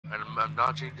And I'm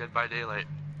dodging Dead by Daylight.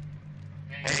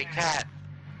 Hey, cat!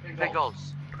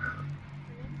 Pickles!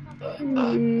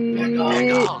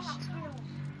 Pickles!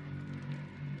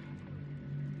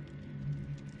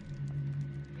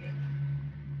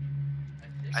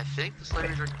 I think the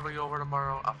Slayers are coming over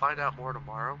tomorrow. I'll find out more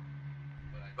tomorrow.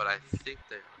 But I think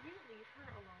they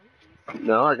are.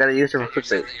 No, I gotta use her for You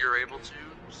said cooking. that you're able to,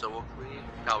 so we'll clean.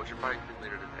 No, we should probably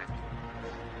clean later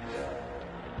today.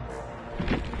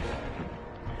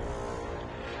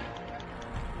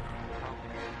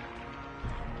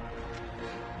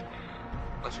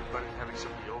 Unless you're planning on having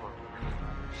somebody over.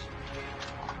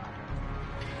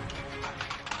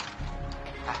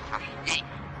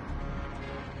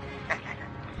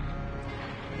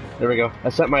 There we go. I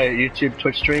sent my YouTube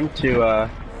Twitch stream to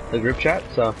the group chat,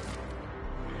 so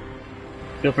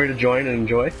feel free to join and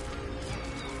enjoy.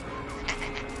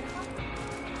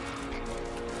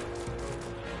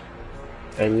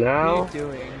 And now, What are you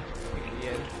doing,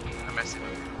 Ian? I'm messing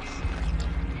with you.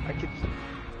 I could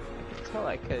tell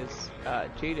that because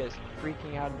Jada's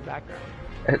freaking out in the background.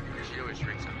 She always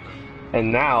freaks out though.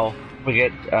 and now we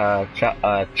get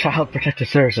Child Protective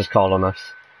Services called on us.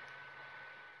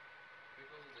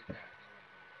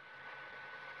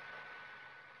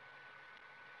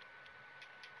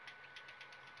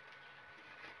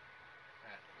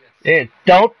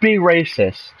 Don't be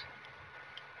racist.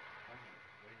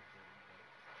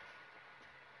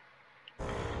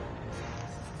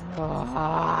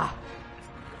 Ah.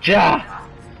 Ja!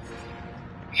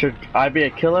 Should I be a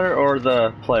killer or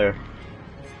the player?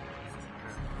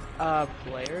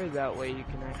 Player. That way you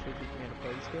can actually teach me how to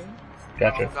play this game.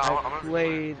 Gotcha. No, I've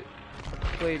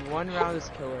played one round as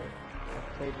killer.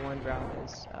 I've played one round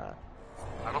as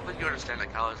I don't think you understand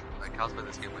that Cal's played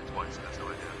this game like twice. That's how I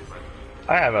do. But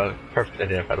I have a perfect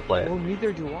idea of how to play well, it.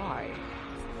 neither do I.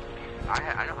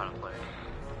 I know how to play.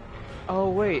 Oh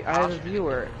wait, I have a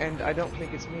viewer, and I don't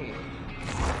think it's me.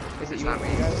 Is it It's you? not me.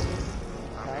 Guys?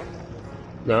 Okay.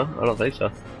 No, I don't think so. I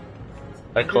I'm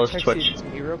gonna closed text Twitch. you it's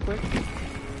me real quick.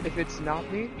 If it's not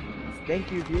me,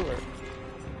 thank you, viewer.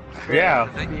 Yeah.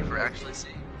 Thank you for actually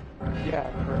seeing. Yeah,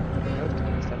 for noticing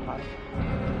and stuff. Hi.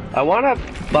 I wanna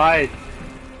buy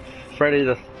Freddy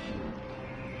the...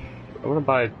 I wanna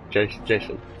buy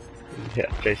Jason. Yeah,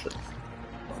 Jason.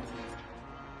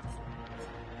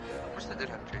 I wish they did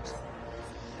have Jason.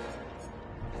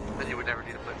 Then you would never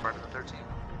need to play Friday the 13th.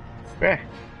 Yeah.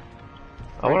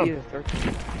 I Friday wanna... the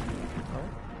 13th.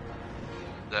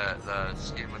 The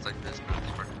skin was like this, but it's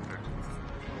Friday the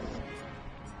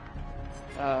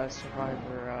 13th.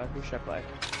 Survivor, who should I play?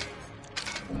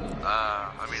 I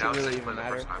mean, Does I it was really thinking even the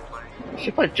matter? person I'm playing.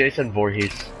 She played Jason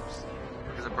Voorhees.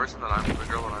 Because the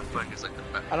girl that I'm playing is like the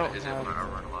best. I don't is have- able to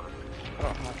outrun a lot of things. I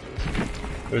don't have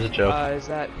It was a joke. to. Is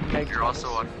that Meg You're Thomas?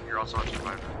 also on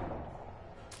Survivor.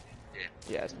 Yeah,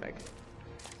 Yeah, it's Meg.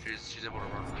 she's able to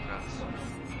run really fast.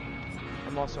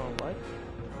 I'm also on what?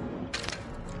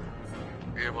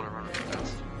 You're able to run really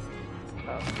fast.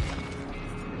 Oh.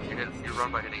 You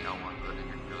run by hitting L1, but then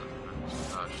you're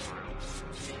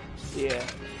Yeah.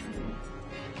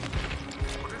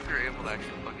 what if you're able to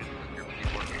actually plug in your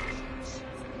keyboard?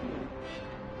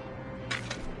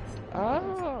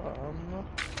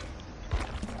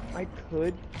 I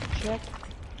could check,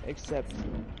 except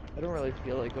I don't really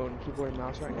feel like going keyboard and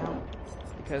mouse right now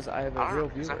because I have a real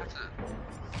viewer.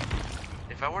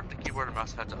 If I wanted the keyboard and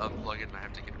mouse, I have to unplug it and I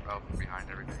have to get out from behind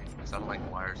everything because I don't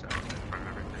like wires out in front of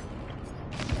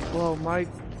everything. Well, my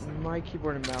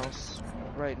keyboard and mouse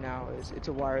right now it's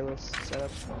a wireless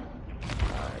setup.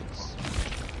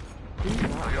 It's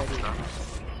not ready.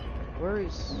 Where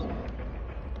is?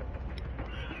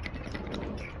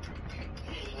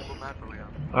 What map are we on?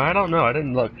 I don't know, I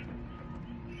didn't look.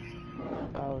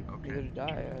 Oh, Okay. neither did I.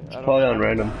 I don't Probably on know.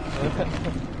 random.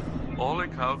 All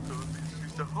it counts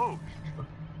is the host.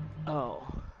 Oh.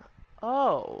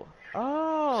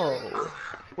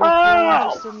 We're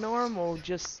playing just a normal,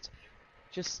 just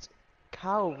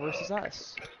cow versus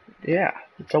us. Yeah,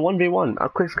 it's a 1v1. I'll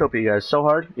quickscope you guys so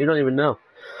hard, you don't even know.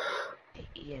 Hey,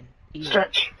 Ian,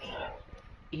 Stretch!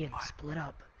 Ian, split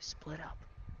up.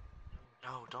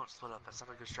 No, don't split up. That's not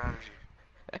a good strategy.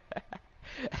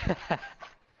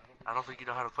 I don't think you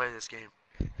know how to play this game.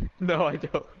 No, I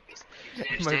don't. You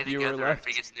My stay viewer together. left. If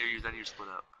he gets near you, then you split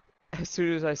up. As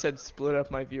soon as I said split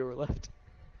up, my viewer left.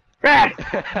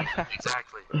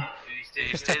 Exactly.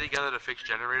 You stay together to fix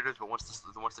generators, but once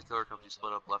the killer comes, you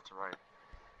split up left to right.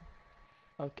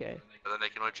 Okay. But then they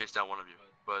can only chase down one of you.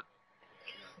 But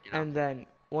you know. And then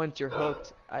once you're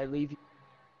hooked, I leave you.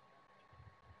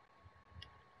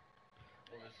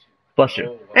 Bless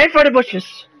you. Hey, for the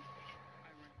bushes!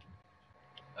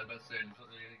 I was about to say, you're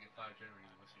gonna get 5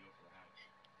 generators once you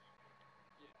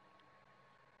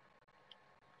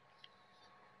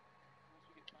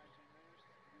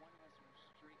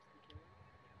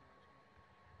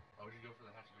would you go for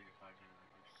the hatch to make it 5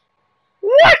 generators?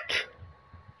 What?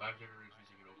 5 generators means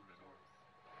you can open the door.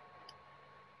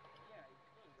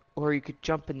 Or you could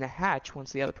jump in the hatch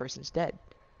once the other person's dead.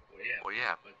 Well,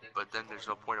 yeah, but then there's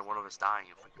no point in one of us dying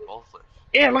if we can both live.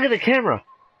 Yeah, look at the camera.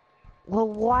 Well,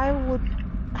 why would...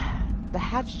 The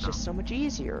hatch is just so much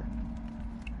easier.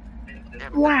 Yeah,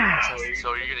 Wow.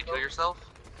 So you're gonna kill yourself?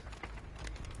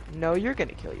 No, you're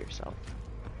gonna kill yourself.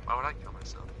 Why would I kill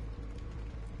myself?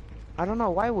 I don't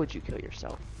know, why would you kill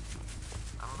yourself?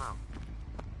 I don't know.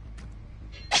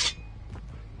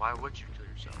 Why would you kill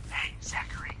yourself? Hey,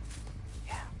 Zachary.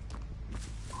 Yeah.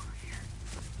 Over here.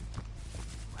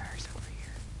 Where's over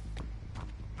here?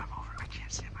 I'm over. I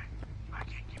can't see I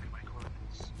can't give you my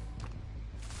coordinates.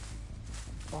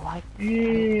 Well, I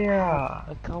Yeah. have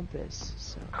a compass,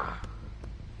 so... I'm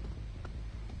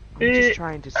Eh. just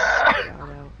trying to scout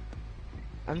out...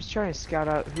 I'm just trying to scout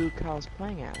out who Kyle's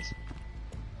playing as.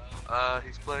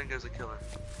 He's playing as a killer.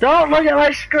 Don't look at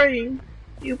my screen,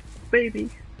 you baby.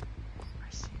 I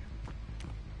see him.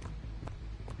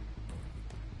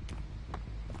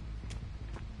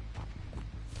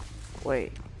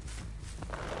 Wait.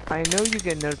 I know you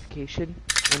get a notification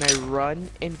when I run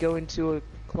and go into a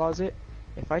closet.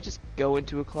 If I just go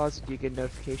into a closet, do you get a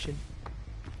notification?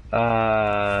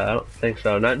 I don't think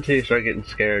so. Not until you start getting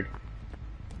scared.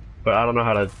 But I don't know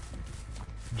how to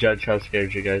judge how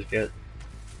scared you guys get.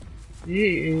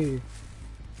 Yeah.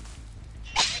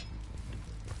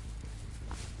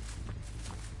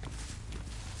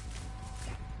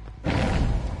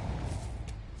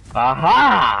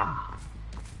 Aha!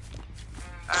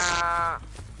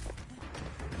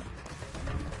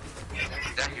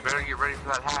 Dad, you better get ready for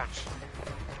that hatch.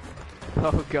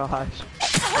 Oh gosh.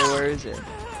 So where is it?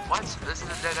 What? This is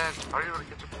a dead end. How are you gonna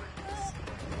get to play?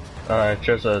 I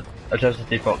chose a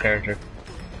default character.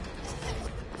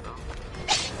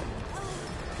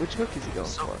 Which hook is he going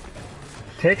for?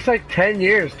 Takes like 10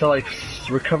 years to like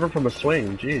recover from a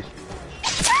swing. Jeez.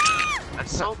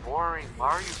 That's so boring. Why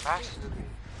are you faster than me?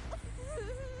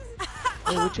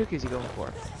 Hey, which hook is he going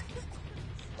for?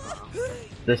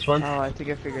 This one. Oh, I think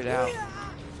I figured it out.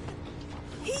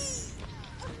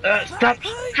 Stop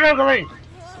struggling.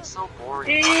 It's so boring.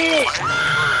 Eh.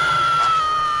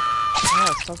 Yeah,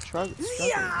 stop struggling, man.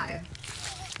 Yeah.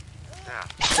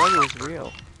 The struggle is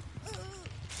real.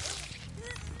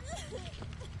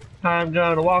 I'm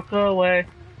gonna walk away.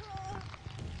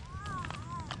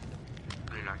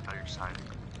 You're not on your side.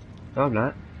 No, I'm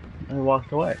not. I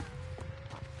walked away.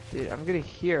 Dude, I'm gonna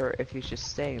hear if he's just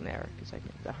staying there, because I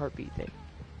can, the heartbeat thing.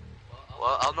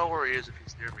 Well, I'll know where he is if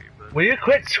he's near me, but Will you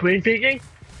quit screen peeking?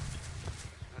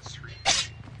 that's sweet.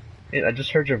 Yeah, I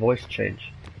just heard your voice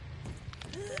change.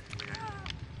 That's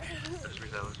the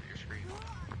reason I was at your screen.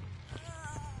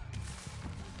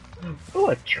 Oh,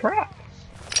 a trap.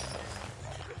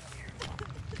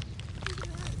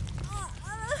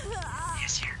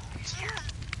 He's here. He's here.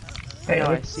 Hey, No, I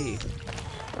look. see.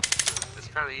 It's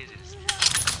kind of easy to see.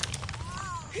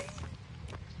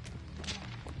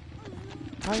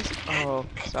 Oh,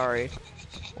 sorry.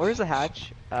 Where's the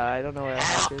hatch? I don't know where the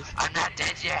hatch is. I'm not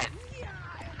dead yet.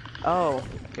 Oh,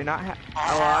 you're not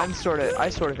I sort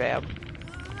of am.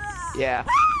 Yeah.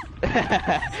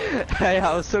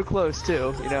 I was so close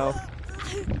too, you know.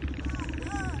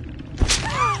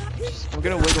 I'm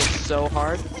gonna wiggle so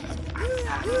hard.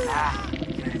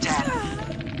 Dad.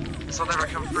 This will never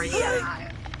come free.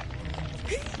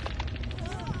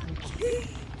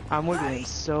 I'm wiggling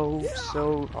so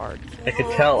hard. I can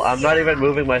tell. I'm not even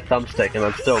moving my thumbstick, and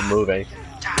I'm still moving.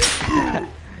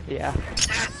 Yeah.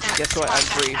 Guess what? I'm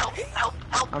free.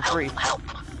 I'm free.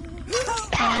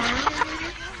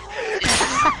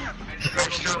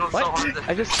 What?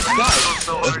 I just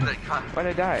died. Why'd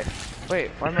I die? Wait,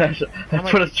 why am I... I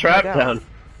put a trap down. So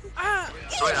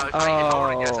wait, if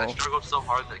I guess I struggled so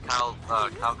hard that Kyle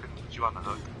couldn't put you on the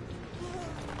hook.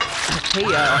 Hey,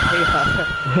 Ian,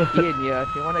 yeah, if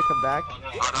you want to come back.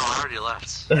 Oh no, I already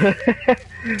left.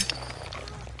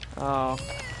 Oh.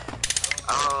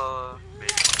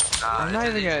 Maybe. Nah, I'm not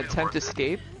even gonna attempt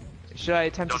escape. Should I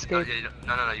attempt escape?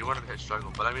 No, you want to hit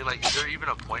struggle. But I mean, like, is there even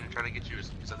a point in trying to get you?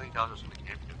 Because I think Kyle's just gonna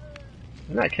camp you.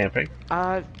 I'm not camping.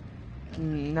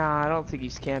 Nah, I don't think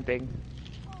he's camping.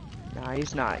 Nah,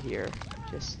 he's not here.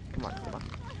 Just, come on.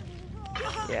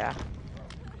 Yeah.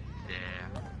 Yeah.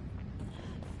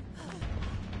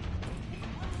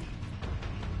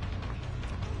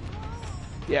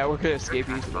 Yeah, we're gonna escape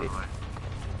easily.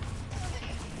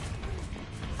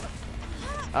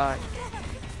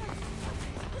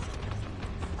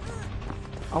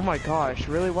 Oh my gosh,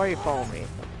 really? Why are you following me?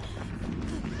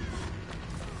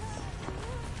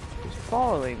 Just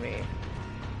following me.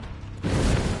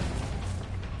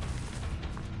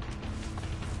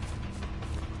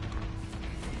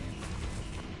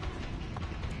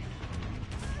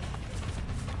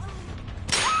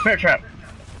 Bear trap.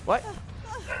 What?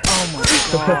 Oh my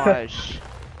gosh.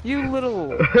 You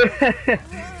little...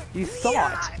 You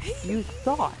thought. You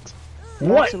thought. You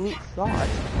What? absolute thought.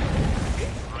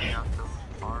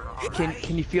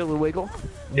 Can you feel the wiggle?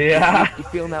 Yeah. You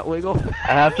feeling that wiggle?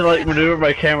 I have to like maneuver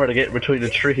my camera to get in between the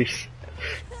trees.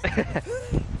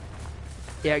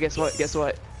 Yeah, guess what? Guess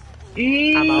what?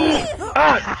 I'm out.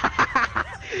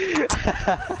 Ah!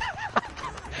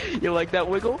 You like that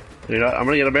wiggle? You know, I'm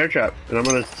gonna get a bear trap, and I'm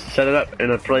gonna set it up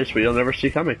in a place where you'll never see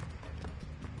coming.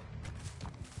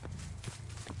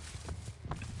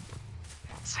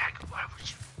 Zach, why would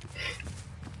you?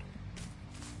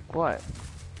 What?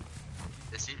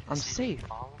 I'm Is he safe.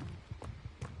 following?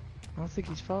 I don't think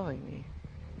he's following me.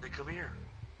 Then come here.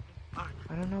 Look,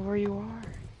 I don't know where you are.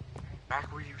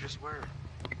 back where you just were.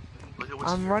 Look at what's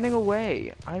I'm here. running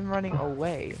away. I'm running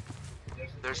away.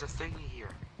 There's a thingy here.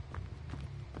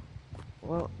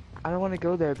 Well, I don't want to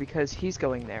go there because he's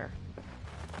going there.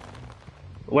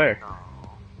 Where? No.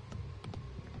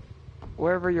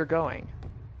 Wherever you're going.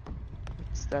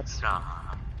 That's... Nah.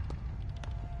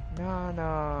 No,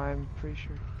 I'm pretty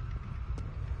sure.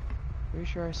 Pretty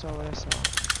sure I saw what I saw.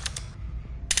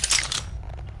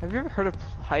 Have you ever heard of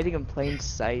hiding in plain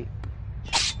sight,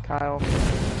 Kyle?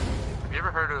 Have you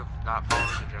ever heard of not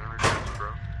following the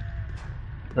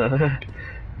generator,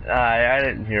 bro? I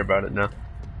didn't hear about it, no.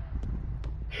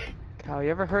 Kyle, you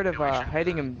ever heard of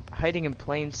hiding in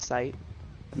plain sight?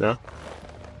 No? It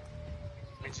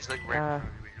means he's like right in front of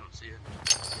you, but you don't see it.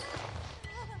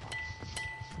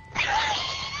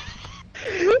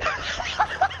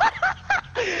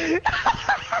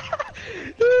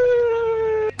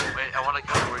 Wait, I want to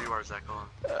cover where you are, Zach. Hold on.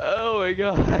 Oh my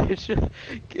gosh!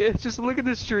 Just look at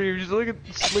the stream. Just look at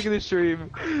the stream.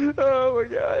 Oh my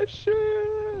gosh!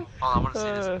 Hold on, I want to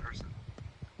see this in person.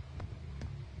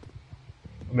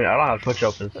 I mean, I don't have Twitch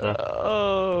open, so.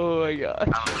 Oh my gosh! I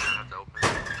don't even have to open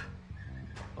it.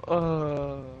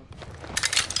 Oh.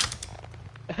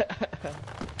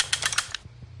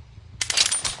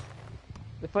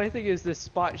 The funny thing is, this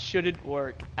spot shouldn't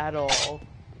work at all.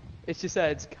 It's just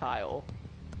that it's Kyle.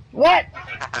 What?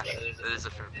 That is a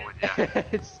fair point, yeah.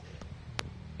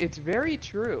 It's very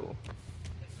true.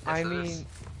 Yes, I it mean, is.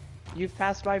 you've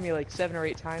passed by me like 7 or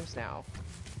 8 times now.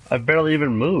 I barely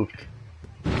even moved.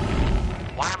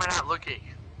 Why am I not looking?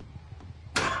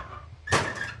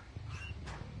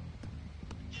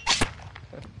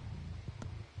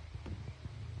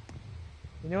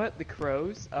 You know what? The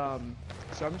crows. So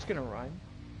I'm just gonna run.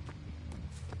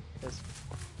 'Cause-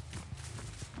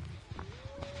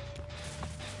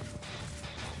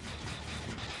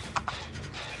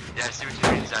 Yeah, I see what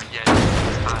you mean, Zach. Yeah,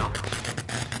 it's Kyle.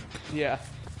 Yeah.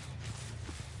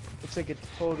 It's like a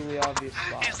totally obvious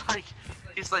spot.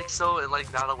 He's like so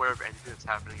like not aware of anything that's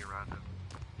happening around him.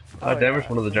 Oh, Denver's yeah.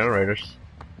 one of the generators.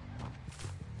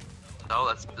 No,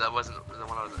 that wasn't the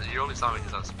one I was. You only saw me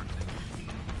because I was sprinting.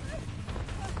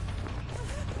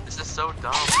 This is so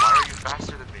dumb. Why are you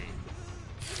faster than me?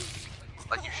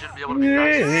 Like you shouldn't be able to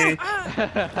be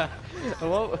faster.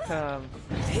 Well,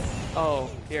 oh,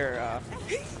 here,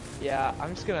 yeah,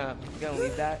 I'm just gonna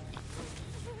leave that.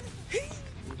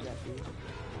 Leave that be.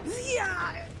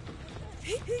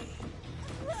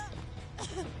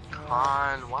 Come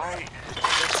on, why?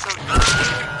 That's so dumb.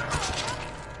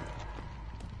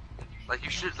 Like you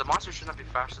should. The monster should not be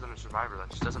faster than a survivor. That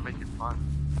just doesn't make it fun.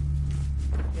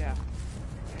 Yeah.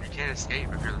 You can't escape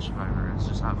if you're the survivor. It's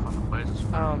just not fun to play as a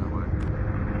survivor that way.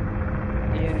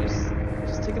 Ian,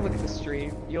 just take a look at the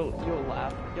stream. You'll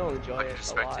laugh. You'll enjoy I it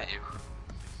can a lot. spectate you.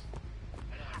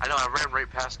 I know. I ran right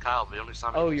past Kyle, but he only saw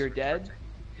me. Oh, because you're he was dead?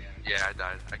 spectating. Yeah, I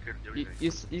died. I couldn't do anything.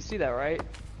 You see that, right?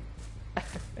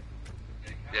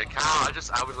 Yeah, Kyle.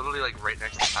 I was literally like right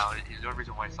next to Kyle. The only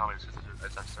reason why he saw me was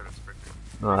because I started sprinting.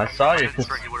 No, I saw If I you didn't because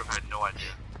sprint, he would have had no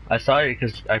idea. I saw you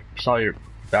because I saw your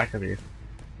back of you.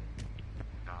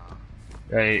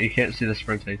 Hey, you can't see the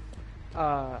sprinting.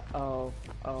 I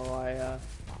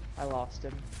lost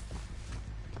him.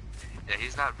 Yeah,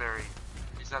 he's not the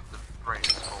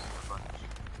brightest hole in the bunch.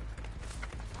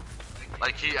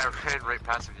 Like I ran right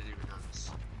past him, didn't even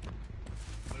notice.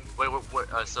 Wait,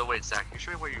 so wait, Zach, can you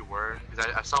show me where you were?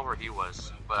 Because I saw where he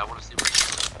was, but I want to see where you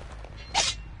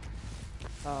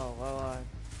were. Oh, well,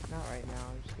 not right now,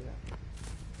 I'm just gonna...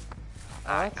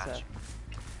 I that's got you.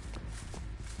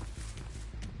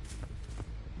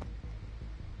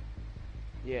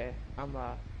 Yeah,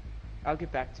 I'll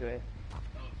get back to it.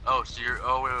 Oh, so you're,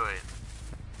 wait.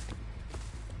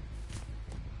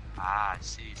 Ah, I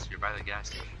see, so you're by the gas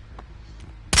station.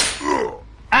 Ow!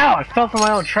 I fell for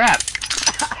my own trap!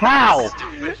 How?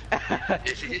 Stupid.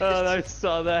 Oh, I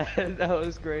saw that. That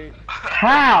was great.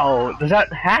 How does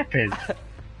that happen?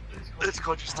 It's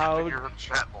called just How- stepping your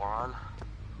trap, moron.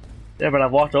 Yeah, but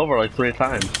I've walked over like 3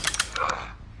 times.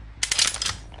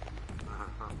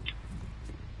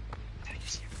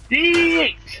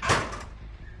 Eat!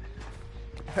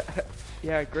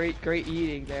 Yeah, great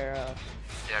eating there.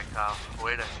 Yeah, Kyle.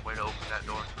 Way to open that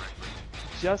door correctly.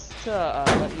 Just to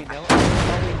let you know, I'm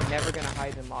probably never gonna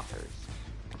hide in lockers.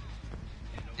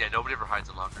 Yeah, nobody ever hides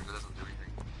in lockers. It doesn't do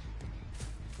anything.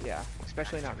 Yeah,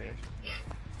 especially not me.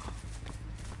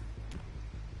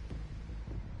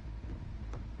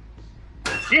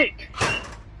 Eat!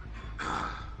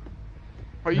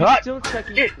 Are you Hot still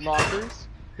checking shit. lockers?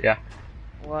 Yeah,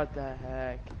 What the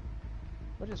heck?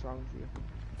 What is wrong with you?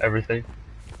 everything.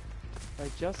 I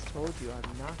just told you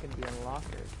I'm not gonna be in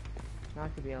locker.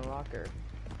 Not gonna be in locker.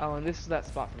 Oh, and this is that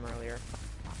spot from earlier.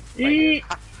 Eat!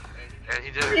 And he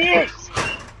did Eat! it.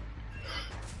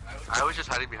 I was just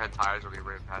hiding behind tires when he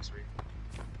ran past me.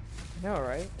 No,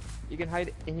 right? You can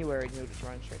hide anywhere and he'll just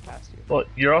run straight past you. Well,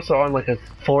 you're also on like a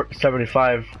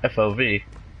 475 FOV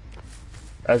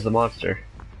as the monster.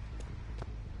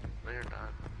 No, you're not.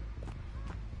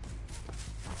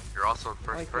 You're also in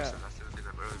first Like, person. That's the only thing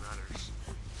that really matters.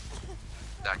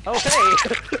 That Oh,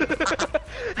 hey!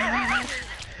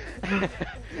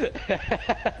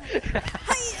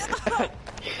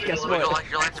 Guess Wiggle what? like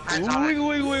your life depends on it. Wiggle,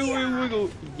 wiggle, wiggle, wiggle, wiggle.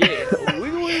 Yeah.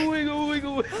 Wiggle, wiggle, wiggle,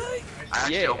 wiggle. I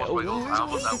actually Yeah. almost wiggled. I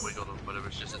almost outwiggled him, but it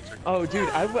was just a trick. Oh, dude,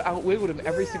 I out-wiggled him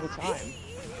every single time.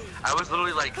 I was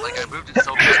literally like I moved it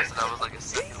so fast that I was like a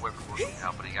second away from working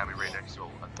out, but he got me right next to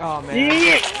him. Oh, man.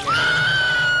 Eat! Nice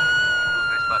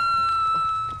butt.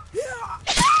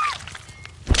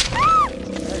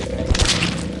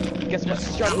 Guess what?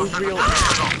 Struggle is real.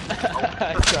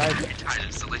 I tried. You tried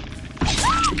instantly.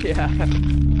 Yeah.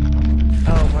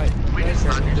 Oh, my. We just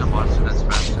not use a monster that's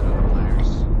faster than the players.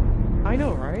 I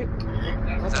know, right?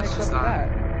 What's That's next just up not.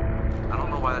 with that? I don't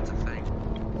know why that's a thing.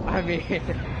 I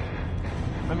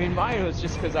mean, mine was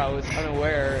just because I was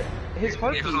unaware. His He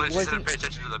heartbeat literally just didn't wasn't. pay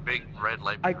attention to the big red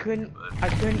light. I couldn't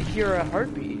hear a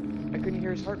heartbeat. I couldn't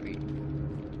hear his heartbeat.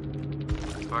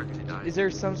 As far as he died. Is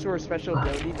there some sort of special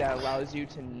ability that allows you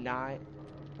to not,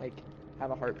 like,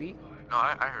 have a heartbeat? No,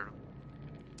 I heard him.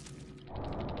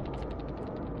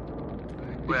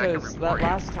 Wait, I can Because report that you.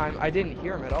 last time I didn't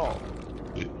hear him at all.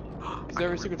 Because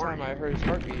every single time I heard his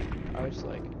heartbeat, I was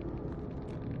like,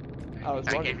 I was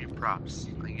I running. gave you props.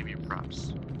 I give you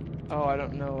props. Oh, I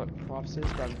don't know what props is,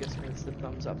 but I'm guessing it's the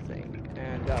thumbs up thing.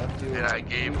 And do. And I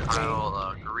gave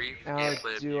Kyle grief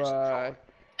gameplay do abuse control.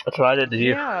 That's what I did to you.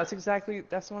 Yeah, that's exactly.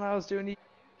 That's what I was doing.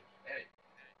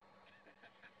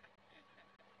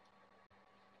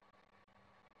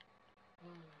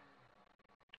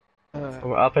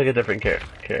 I'll pick a different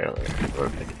killer.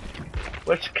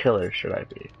 Which killer should I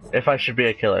be? If I should be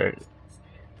a killer.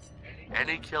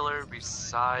 Any killer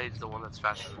besides the one that's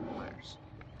faster than the players.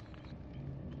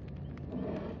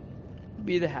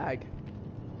 Be the hag.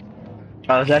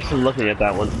 I was actually looking at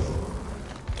that one.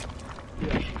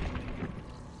 Yeah.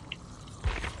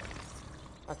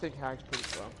 I think hag's pretty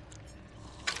slow.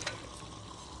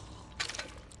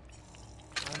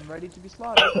 I'm ready to be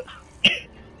slaughtered.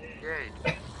 Yay.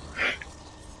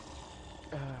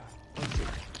 Let's see.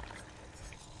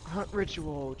 Hunt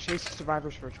ritual. Chase the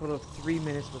survivors for a total of 3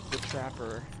 minutes with the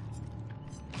trapper.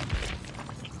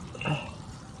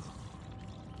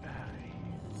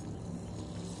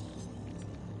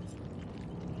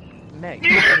 Meg,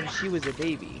 when she was a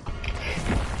baby.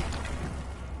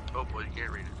 Oh boy, you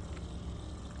can't read it.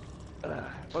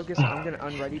 Well, guess what? I'm gonna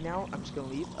unready now. I'm just gonna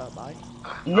leave. Bye.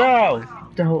 No!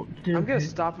 Don't do I'm gonna it.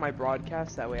 stop my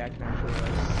broadcast. That way I can actually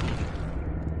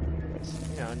see.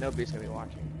 You know, nobody's gonna be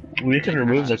watching. We can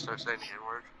remove the Start saying the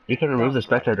N-word. you can remove the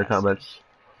spectator comments.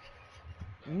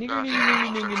 Nigga, nigga,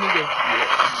 nigga, nigga,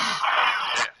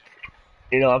 nigga.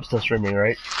 You know I'm still streaming,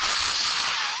 right?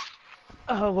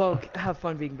 Oh well, have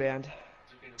fun being banned.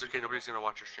 It's okay, nobody's gonna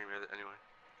watch your stream anyway.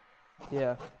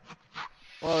 Yeah.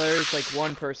 Well, there's like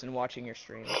one person watching your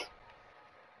stream.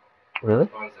 Really?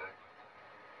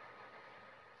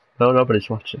 No, nobody's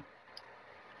watching.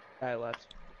 I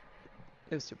left.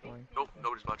 It was too boring. Nope,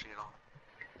 nobody's watching at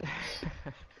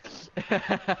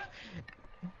all.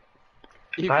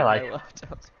 Even I like- left.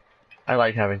 I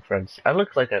like having friends. I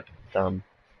look like a Okay,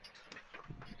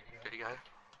 guy.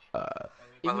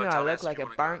 Even way, though I Tom look asked like you a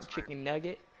what he burnt does, chicken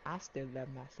nugget, I still love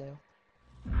myself.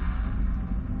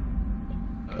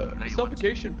 Now you want to.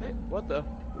 Suffocation pit? What the?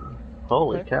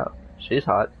 holy Okay. cow. She's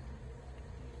hot.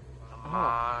 Come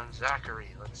on, Zachary,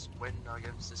 let's win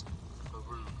against this.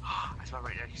 I saw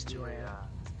right next to a.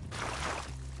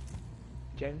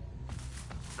 Gen?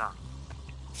 Nah.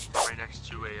 Right next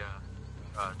to a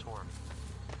Tor.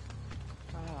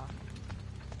 Ah.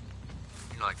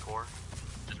 You know, like Tor?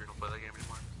 Just we don't play that game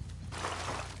anymore.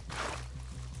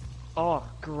 Oh,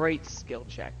 great skill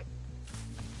check.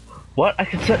 What? I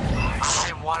can set.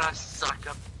 I wanna suck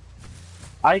up.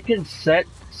 I can set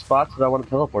spots that I want to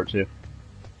teleport to.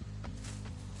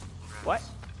 What?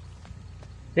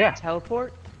 Yeah.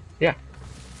 Teleport? Yeah.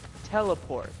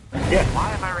 Teleport. Yeah. Why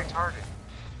am I retarded?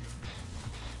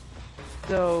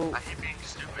 So, I hate being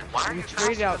stupid. Why are you you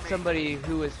traded faster out than me? somebody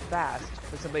who is fast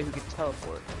for somebody who can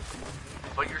teleport.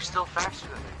 But you're still faster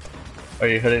than me. Are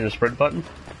you hitting the sprint button?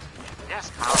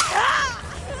 Yes,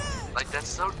 Kyle. Like, that's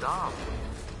so dumb.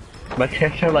 My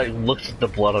character like looks at the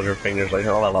blood on her fingers like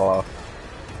la la la.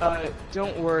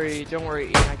 Don't worry,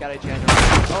 Ian, I got a generator.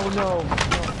 Oh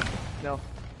no,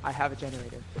 I have a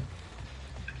generator.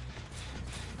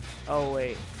 Oh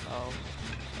wait, oh.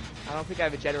 I don't think I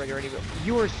have a generator anywhere.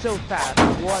 You are so fast,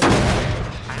 what?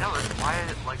 I know, that's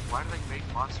why do they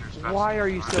make monsters faster? Why are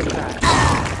you so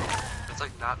fast? It's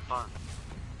like not fun.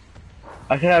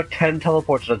 I can have 10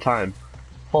 teleports at a time.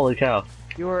 Holy cow.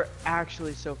 You are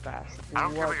actually so fast. I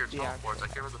don't care about What your the teleports, I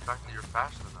care about the fact that you're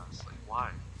faster than us. Like, why?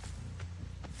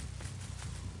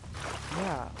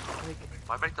 Yeah, like,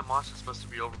 Why make the monster supposed to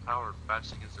be overpowered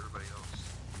fast against everybody else?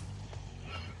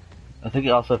 I think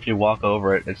also if you walk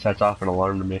over it, it sets off an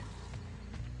alarm to me.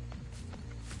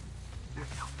 Here,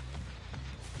 go.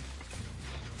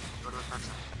 Go to the front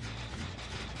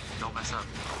side. Don't mess up.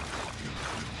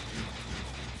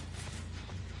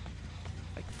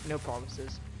 like, no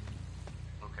promises.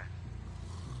 Okay.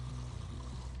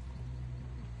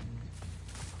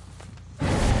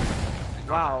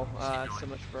 Wow, Just keep so going.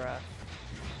 much for,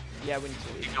 yeah, we need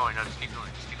to leave. Keep going, no, just keep going,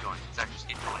 just keep going. Zach, just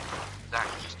keep going. Zach,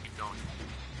 just keep going.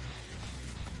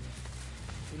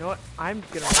 You know what? I'm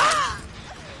gonna run,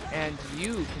 and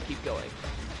you can keep going.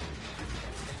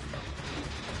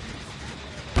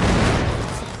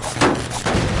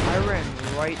 I ran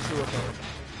right to a boat,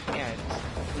 and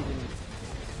even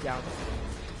down.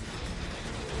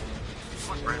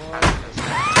 What's right What? past this?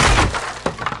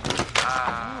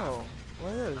 Ah, Oh,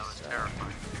 what is that was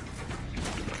terrifying.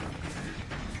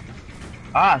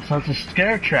 Ah, so it's a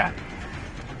scare trap.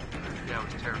 Yeah,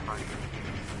 it was terrifying.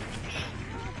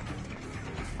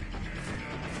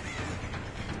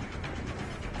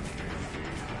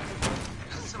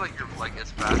 Doesn't seem like you're like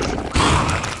as fast as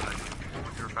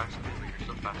you're faster than me, you're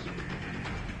so faster.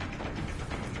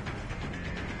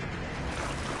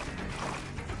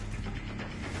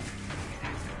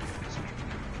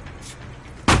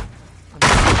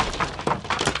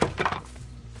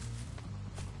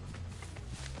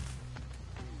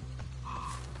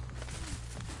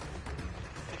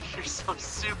 You're so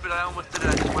stupid, I almost did it,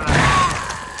 I just went out.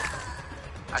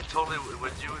 I totally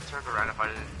would you have turned around if I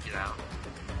didn't get out.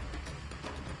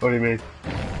 What do you mean?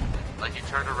 Like you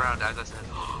turned around as I said,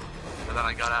 and then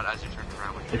I got out as you turned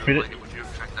around. Would If you, you would you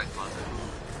have checked that closet?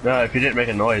 No, if you didn't make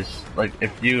a noise, like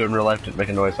if you in real life didn't make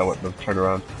a noise, I wouldn't have turned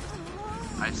around.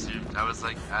 I assumed. I was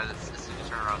like, as soon as you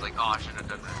turned around, I was like, oh, I shouldn't have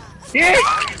done that. Yeah.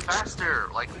 Why are you faster?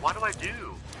 Like, what do I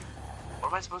do? What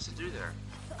am I supposed to do there?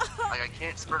 Like, I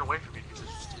can't sprint away from you because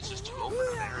it's just too open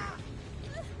an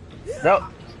area. No,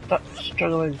 stop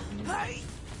struggling.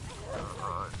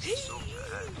 It's so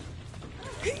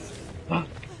bad.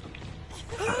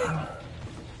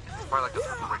 It's probably like a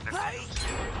circle right next to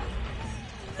you.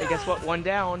 Hey, guess what? One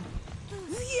down.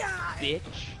 Bitch.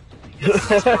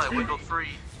 That's why I wiggle free.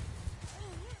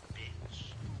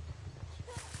 Bitch.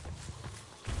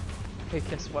 Hey,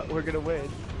 guess what? We're gonna win.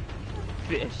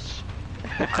 Fish.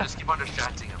 I just keep on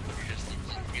distracting him.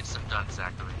 You get stuff done,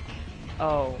 Zachary.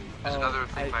 Oh. There's another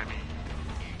thing I by me.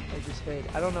 just hid.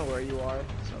 I don't know where you are.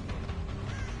 So.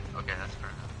 Okay, that's fair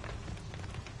enough.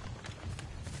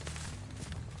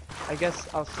 I guess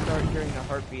I'll start hearing a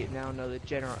heartbeat and now know the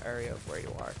general area of where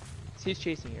you are. So he's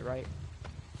chasing you, right?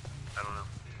 I don't know.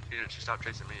 He didn't stop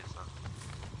chasing me, so.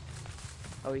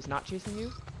 Oh, he's not chasing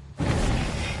you?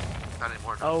 Not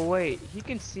anymore. No. Oh, wait. He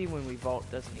can see when we vault,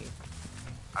 doesn't he?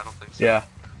 I don't think so. Yeah.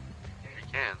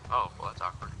 He can. Oh, well, that's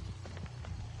awkward.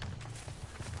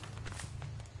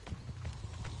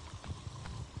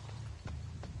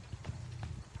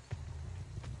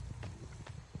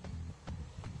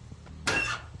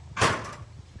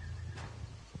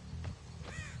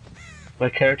 My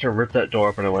character ripped that door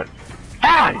open and went,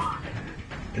 "Hi!"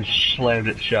 and slammed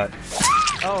it shut.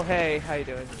 Oh, hey. How you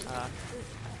doing?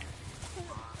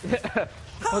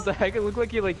 What the heck? It looked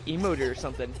like you, like, emoted or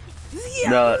something.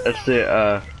 No, it's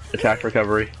the attack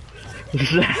recovery.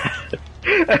 Can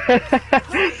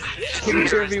you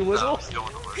hear me wiggle?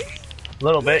 A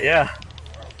little bit, yeah.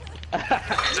 Should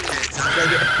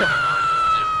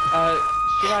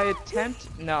I attempt?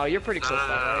 No, you're pretty close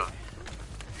now, right?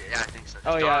 Yeah, I think so. Just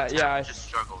Oh don't yeah, attempt, yeah. Just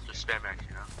struggle, just spam X,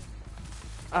 you know.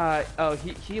 Oh,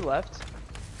 he left.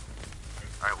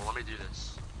 All right, well let me do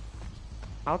this.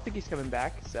 I don't think he's coming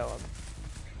back, so.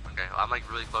 Okay, well, I'm like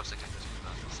really close to getting this one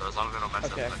done, so as long as I don't mess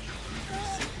Okay. up, that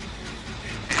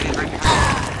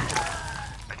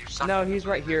should. No, he's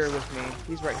right here with me.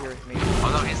 He's right here with me. Oh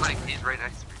no, he's right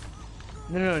next to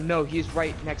me. No, he's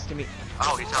right next to me.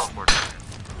 Oh, he teleported.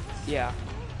 Yeah.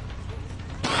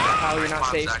 Kyle, you're not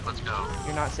safe. Zach, let's go.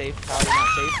 You're not safe. Kyle, you're not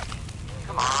safe.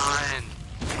 Come on.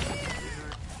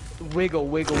 Wiggle,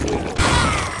 wiggle, wiggle.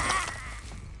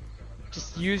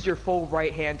 Just use your full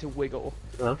right hand to wiggle.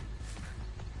 Huh?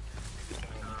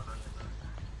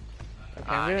 Okay,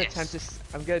 I'm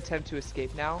gonna attempt to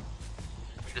escape now.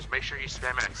 Just make sure you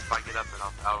spam X. If I get up, then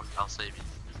I'll save you.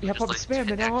 Yep, I'm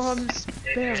spamming. X. I'm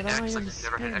spamming. I am X like you've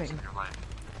never hit X in spamming. your life.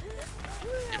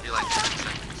 Give me like 10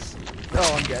 seconds.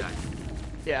 Oh, I'm dead.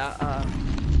 Yeah.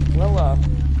 Well,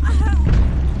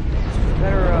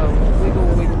 better wiggle,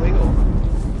 wiggle, wiggle.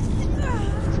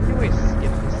 Is there any way to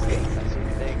skip this game? That's the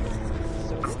thing.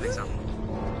 So I don't think so.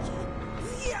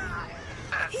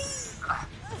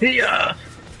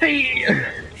 Hey!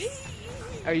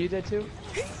 Are you dead too?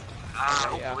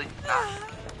 Hopefully. Come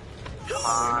You're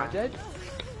on. not dead?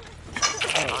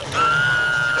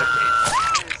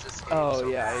 Oh, Oh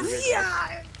yeah. You're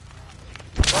dead.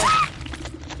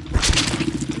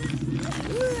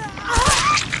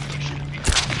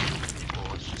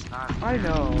 I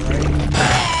know, right?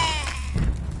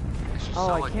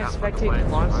 Oh, I can't spectate the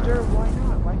monster? Why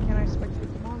not? Why can't I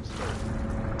spectate the monster?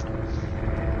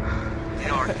 You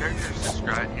know, our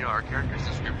character's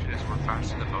description is we're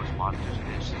faster than most monsters.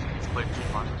 It's played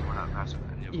 2 monsters, we're not faster than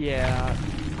any of them. Yeah.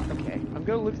 Okay, I'm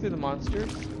gonna look through the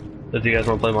monsters. Does you guys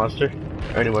want to play Monster?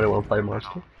 Or anybody want to play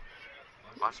Monster?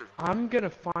 Monsters. I'm gonna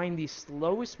find the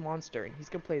slowest monster, and he's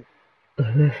gonna play. So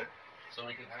we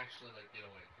can actually like get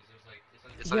away, because there's like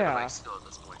it's not even like skill at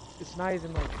this point. It's not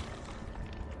even like.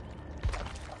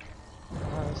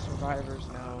 Survivors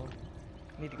now.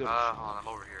 Need to go. Hold on, I'm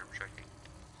over here. I'm checking.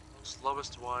 The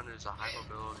slowest one is a high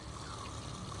mobility.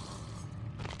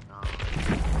 No.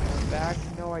 Back?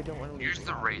 No, I don't want to leave. Use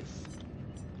the now. wraith.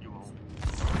 You won't.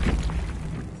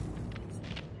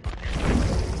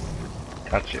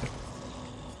 Got you.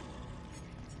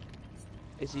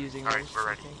 Is he using Alright, yours? we're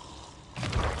ready.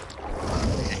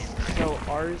 Okay. So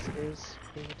ours is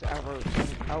able to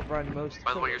outrun most.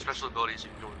 By the way, your killers. special abilities you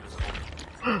can go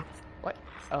invisible. What?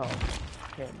 Oh,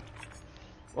 him.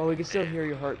 Well, we can still hear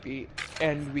your heartbeat,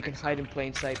 and we can hide in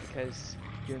plain sight because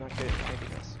you're not good at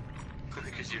finding us.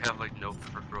 Because you have like no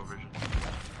peripheral vision.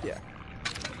 Yeah.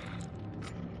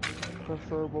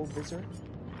 Preferable visor?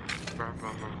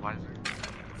 Peripheral visor.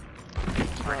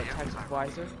 Tactical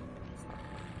visor?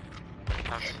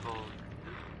 Tactical.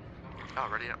 Oh,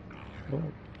 ready up.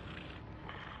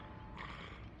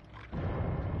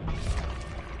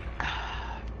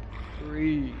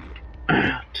 3,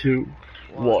 2,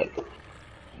 1.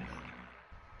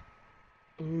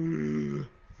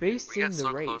 Facing We got the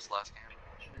so wraith. close last game.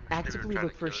 Actively trying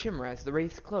look to for kill it. Shimmer as the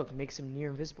wraith's cloak makes him near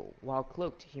invisible. While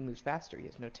cloaked, he moves faster. He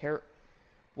has no terror.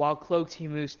 While cloaked, he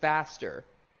moves faster.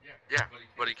 Yeah,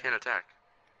 but he can't attack.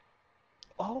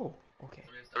 Oh, okay.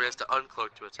 So he has to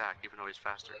uncloak to attack, even though he's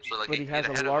faster. So like, But he has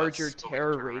get ahead a of larger us, so we can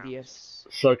terror turn around. radius.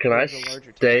 So can I He has a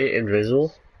larger stay terror invisible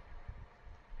radius.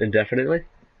 indefinitely?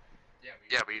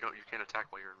 Yeah, but you can't attack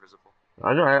while you're invisible.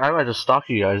 I know. I might just stalk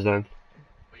you guys then.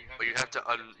 But you have to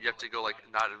go like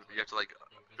you have to like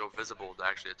go visible to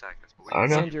actually attack us. But we I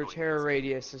know. And your terror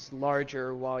radius is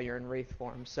larger while you're in wraith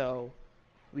form, so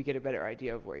we get a better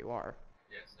idea of where you are.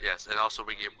 Yes, and also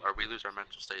we lose our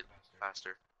mental state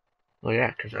faster. Oh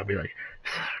yeah, because I'll be like,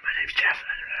 my name's Jeff.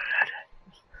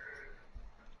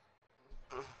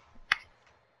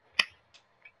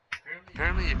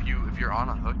 Apparently, if you're on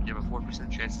a hook, you have a 4%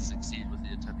 chance to succeed with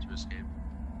the attempt to escape.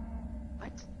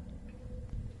 What?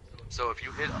 So if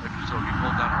you hold down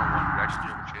R1, you actually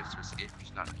do have a chance to escape, which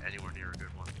is not anywhere near a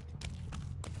good one.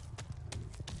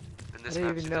 And I this didn't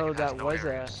map even seems know like it has that no was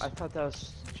areas. I thought that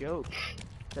was a joke.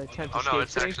 The attempt Oh escape no,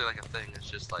 it's thing. actually like a thing. It's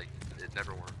just like it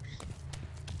never works.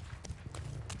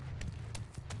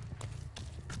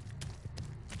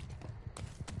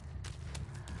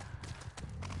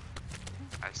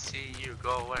 I see you.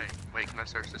 Go away. Wait, can I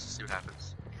search this to see what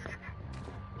happens?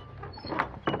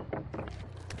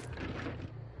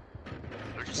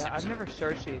 Yeah, I've never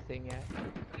searched anything yet.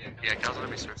 Yeah, Cal's let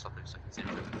me search something so I can see.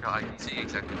 I can see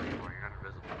exactly where you are. You're not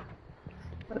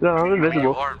invisible. No, I'm You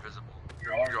invisible. are invisible.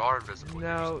 You are invisible.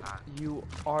 No, you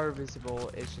are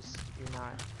visible. It's just you're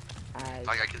not. as.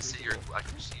 Like I can see your. I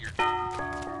can see your.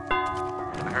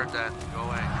 I heard that. Go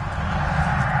away.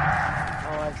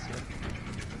 Oh, I see.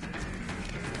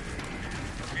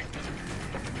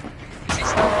 Is he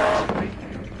still next to me?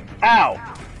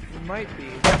 Ow! He might be.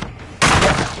 Yeah,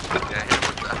 hit him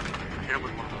with that. Hit him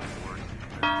with one of those boards.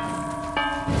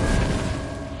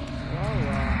 Well,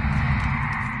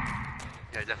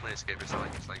 Yeah, definitely escape. It's not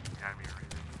like it's like behind me or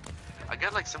anything. I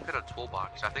got like some kind of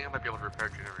toolbox. I think I might be able to repair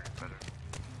generators better.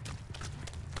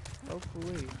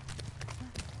 hopefully.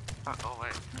 Oh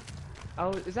wait.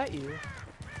 Oh, is that you?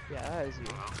 Yeah, that is you.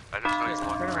 Oh, I just saw he's Turn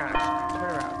walking right around. next to me.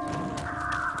 Turn around.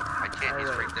 I can't. Oh, He's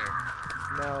wait. right there.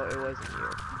 No, it wasn't you.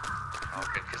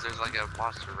 Okay, because there's like a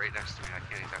monster right next to me. I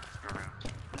can't exactly turn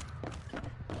around.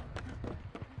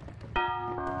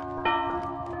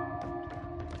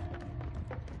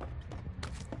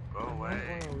 Go I away.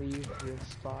 might want to leave this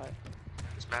spot.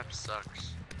 This map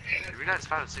sucks. Have you not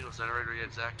found a single generator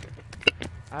yet, Zach?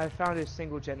 I found a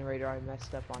single generator. I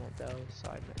messed up on it though,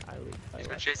 so I He's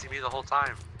been left. chasing me the whole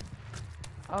time.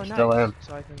 Oh, nice. Still am.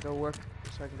 So I can go work.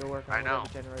 So I can go work on I know.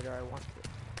 whatever generator I want to.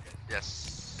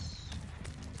 Yes.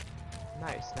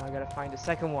 Nice. Now I gotta find a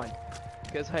second one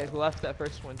because I left that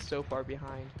first one so far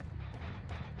behind.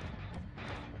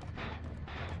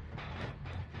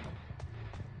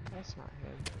 That's not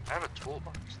him. I have a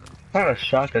toolbox though. I'm kind of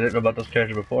shocked I didn't know about this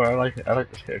character before. I like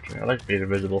this character. I like being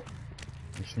invisible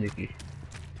and sneaky.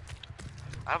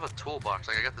 I have a toolbox.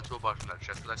 Like I got the toolbox in that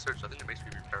chest. But I searched. I think it makes me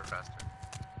repair faster.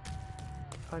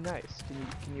 Oh, nice.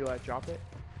 Can you drop it?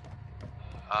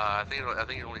 I think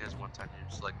it only has one time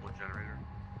use, like one generator.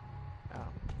 Oh.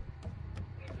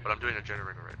 But I'm doing a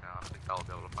generator right now. I think I'll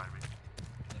be able to find me.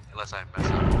 Unless I mess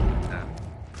up.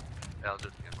 Yeah, I'll do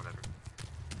it again. Whatever.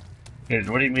 Dude,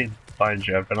 what do you mean find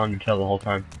you? I've been on your tail the whole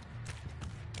time.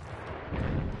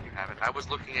 You haven't. I was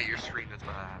looking at your screen. That's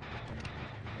what happened.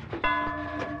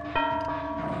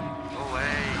 Go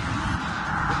away.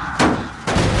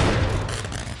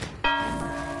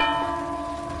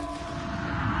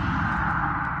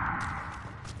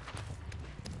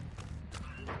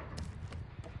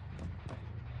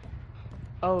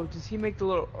 Oh, does he make the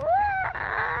little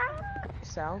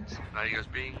sounds? Now he goes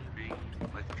bing, bing,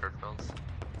 like the church bells.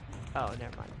 Oh,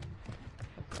 never mind.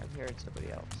 Okay, I'm hearing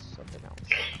somebody else. Something else.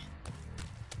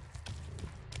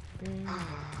 Bing.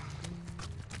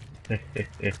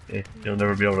 You'll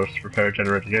never be able to repair a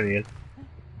generator again.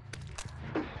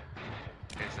 Okay,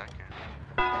 second.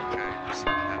 Okay, just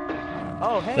happening.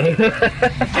 Oh, hey!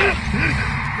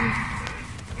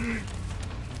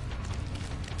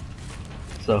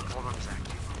 So, Hold on a second.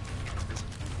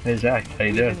 hey Zach, how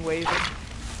you doing? Waving.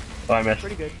 Oh, I missed.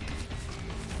 Pretty good.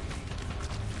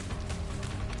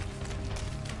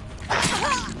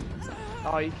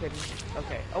 Oh, you kidding?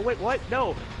 Okay. Oh wait, what?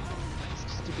 No!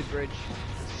 Stupid bridge.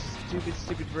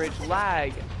 Stupid bridge.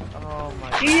 Lag! Oh my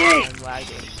god, I'm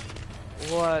lagging.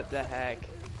 What the heck?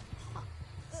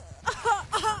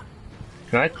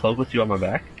 Can I cloak with you on my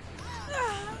back?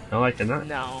 No, I cannot.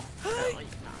 No.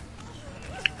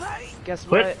 Guess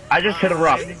Quit. what? I just hit a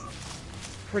rock. I'm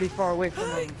pretty far away from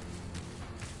him.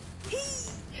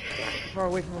 Far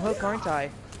away from the hook, aren't I?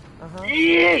 Uh-huh.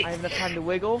 I have enough time to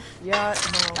wiggle? Yeah,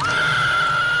 no.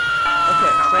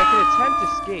 Okay, so I can attempt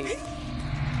escape.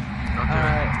 Don't do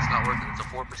it. It's not worth it. It's a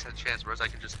 4% chance, whereas I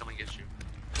can just come and get you.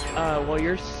 Well,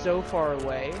 you're so far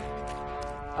away.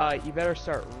 You better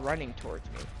start running towards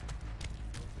me.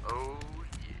 Oh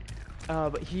yeah.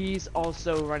 But he's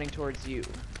also running towards you.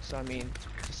 So I mean,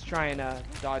 just try and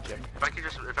dodge him. If I can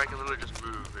literally just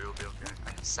move, it'll be okay.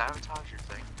 I can sabotage your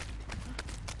thing,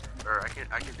 or I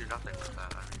can do nothing with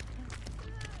that.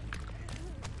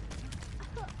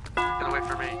 Get away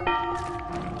from me.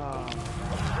 Oh,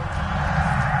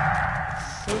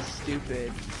 so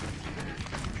stupid.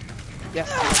 Yes,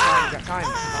 I got time.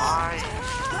 Why?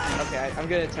 Okay, I'm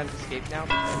gonna attempt escape now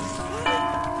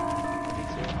because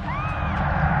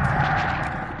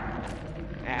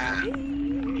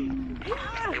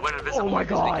He went invisible. oh my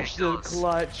because they can't gosh, kill the us.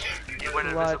 clutch. He went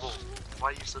Clutch. invisible. Why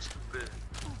are you so stupid?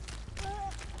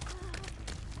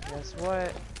 Guess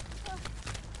what?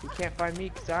 You can't find me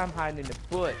because I'm hiding in the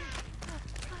bush.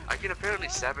 I can apparently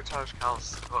sabotage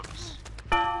Cal's hooks.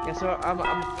 Guess what? I'm a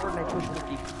Fortnite push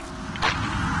rookie.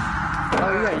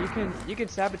 Oh yeah, you can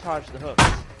sabotage the hooks.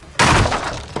 It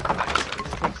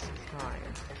just takes time.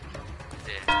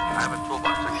 Yeah, I have a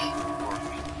toolbox I can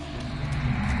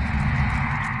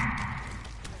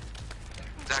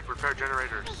Zach, repair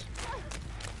generators.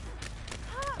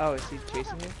 Oh, is he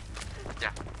chasing you?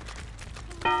 Yeah.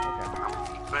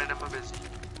 Okay. But enough of his.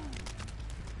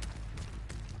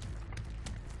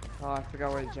 Oh, I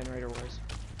forgot where the generator was.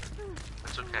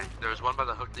 It's okay. There was one by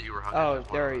the hook that you were hung. Oh,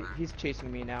 there. He's chasing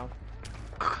me now.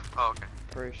 Oh, okay.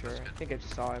 Pretty sure. I think I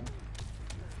just saw him.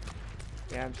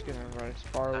 Yeah, I'm just gonna run as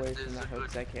far away from that hook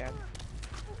as I can.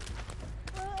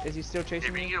 Is he still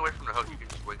chasing me? If you get away from the hook, you can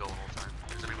just wiggle the whole time.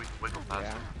 I mean, we can wiggle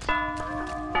faster.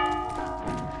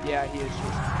 Yeah, he is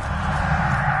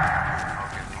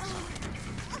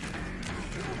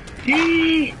chasing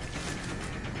me. Okay,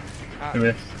 I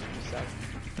missed.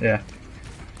 Yeah.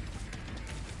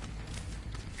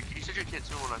 You said you can't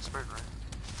swim while I sprint, right?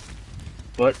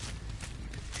 What?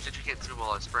 You said you can't swim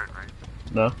while I sprint, right?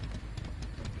 No.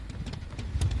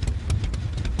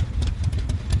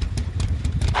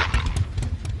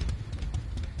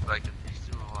 But I can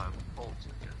swim while I bolt,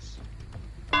 I guess.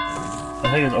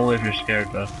 I think it's only if you're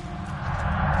scared, though.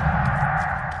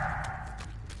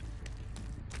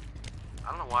 I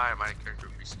don't know why my character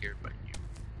would be scared by you.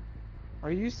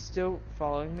 Are you still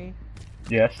following me?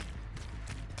 Yes.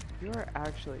 You are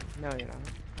actually. No, you're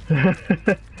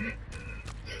not.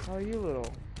 Oh, you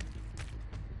little.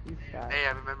 You fat. Hey, I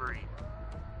have a memory.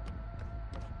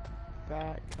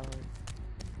 Fat cunt.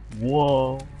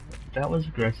 Whoa. That was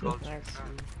aggressive. Oh, I see.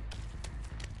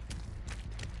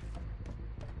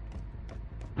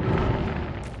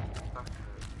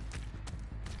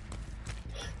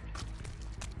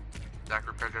 Zach,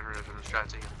 repair generators and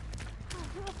distracting him.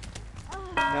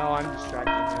 No, I'm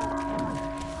distracting him.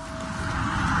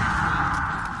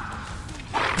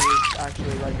 He's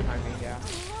actually right behind me, yeah.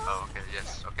 Oh, okay,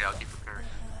 yes. Okay, I'll keep repairing.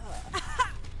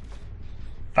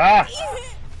 Ah!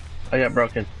 I got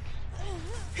broken.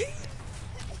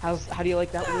 How do you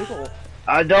like that wiggle?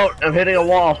 I don't. I'm hitting a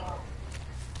wall.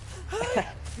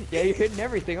 Yeah, you're hitting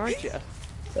everything, aren't you?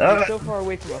 You're so far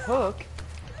away from a hook.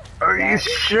 Are you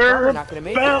sure? We're not gonna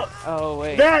make it. Oh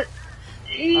wait. That.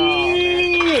 Oh,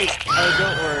 man. Oh,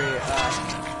 don't worry.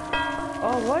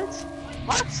 Oh, what?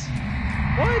 What?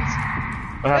 What?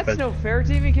 What That's happened? no fair.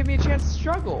 To even give me a chance to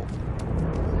struggle.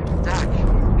 Zach, you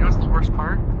know what's the worst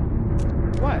part?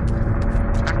 What?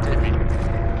 Zach did me.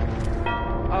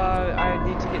 I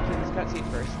need to get through this cutscene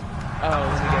first. Oh, I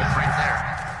was let me guess. right there.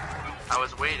 I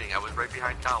was waiting. I was right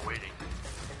behind Kyle waiting.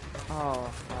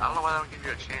 Oh. I don't know why they don't give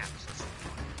you a chance.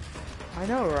 I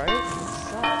know, right? It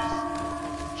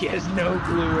sucks. He has no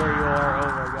clue where you are. Oh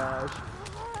my gosh.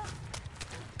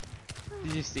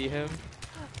 Did you see him?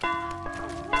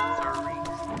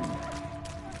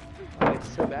 Oh, he's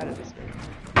so bad at this game.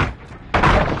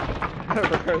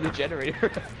 Repair the generator.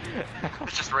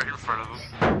 It's just right in front of him.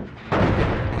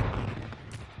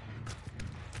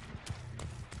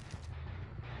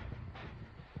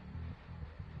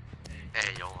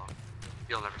 Hey, YOLO.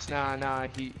 You'll never see me. Nah,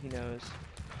 he knows.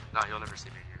 No, you'll never see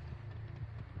me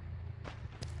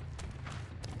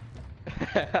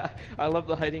I love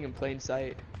the hiding in plain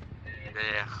sight. here.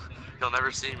 Yeah. You'll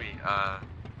never see me, in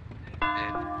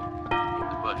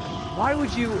the bush. Why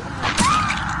would you? He What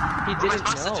am I didn't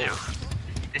supposed to know. do?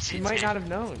 Yes, He might not have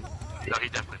known. No, he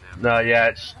definitely knew. No, yeah,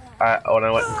 it's. When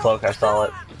I went in cloak, I saw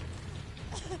it.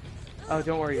 Oh,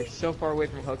 don't worry. You're so far away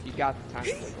from hook. You got the time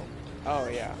to wiggle. Oh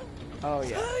yeah. Oh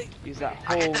yeah. Use that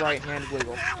whole right hand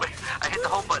wiggle. Wait, I hit the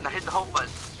home button. I hit the home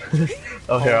button.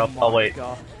 Oh, here, I'll my wait.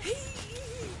 God.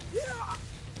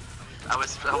 I went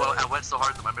so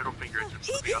hard that my middle finger just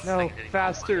slipping off the No, thing and hitting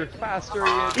faster, faster.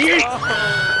 Ian. Yeet! Oh.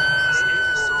 This game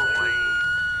is so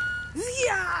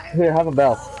lame. Here, have a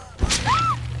bell.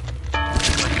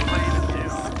 Like, what do I even do?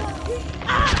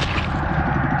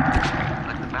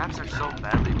 Like, the maps are so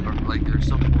badly, or like, they're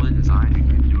so poorly designed, you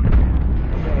can't do it.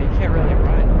 Yeah, you can't really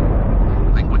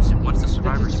run. Like, what's the The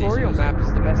Survivor tutorial season? map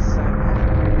is the best side.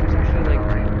 There's actually like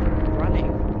running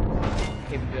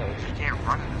capability. You can't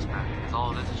run in this map. It's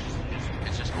all it is.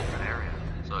 It's just open area.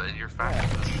 So you're fast.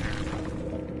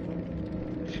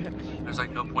 There's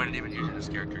like no point in even using this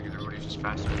character because everybody's just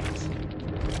faster than this.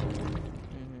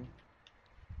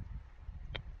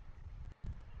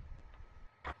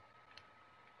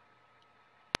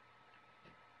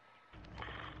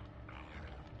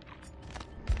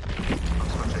 I'm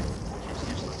switching. It's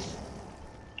useless.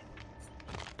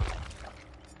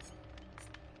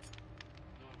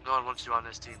 No one wants you on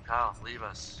this team, pal. Leave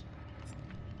us.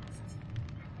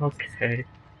 Okay.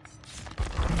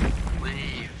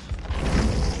 Leave.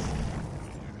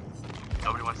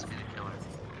 Nobody wants to be the killer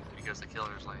because the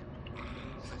killer's lame.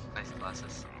 Nice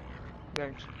glasses.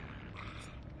 Thanks.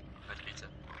 Nice pizza.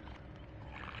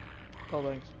 Oh,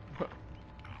 thanks. I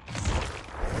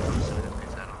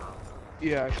don't know.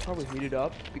 Yeah, I should probably heat it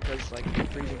up because like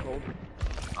it's freezing cold.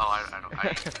 Oh, I don't.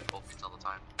 I eat cold pizza all the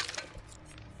time.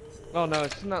 Oh no,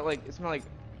 it's not like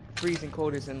freezing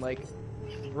cold as in like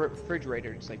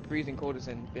refrigerator. It's like freezing cold as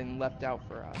in been left out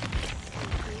for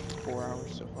 4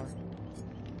 hours so far.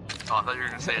 Oh, I thought you were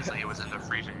gonna say it's like it was in the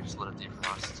freezer, you just let it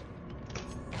defrost.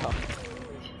 Oh.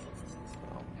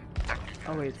 Heck,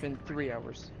 Oh wait, it's been 3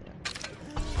 hours. Yeah.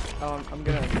 I'm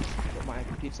gonna put my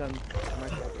pizza in the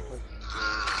microwave real quick.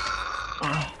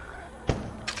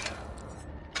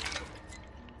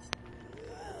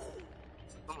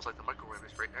 It's almost like the microwave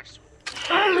is right next to it. It's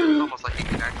almost like you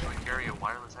can actually carry a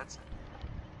wireless headset.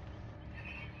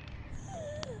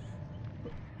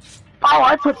 Oh,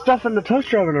 I put stuff in the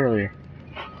toaster oven earlier.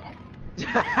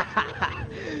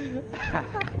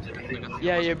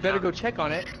 Yeah, you better go check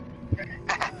on it.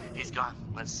 He's gone.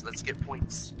 Let's get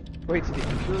points. Wait, did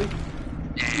he really?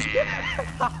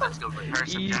 Yeah. Let's go repair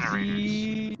some generators.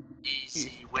 Easy.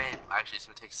 Easy win. Actually, it's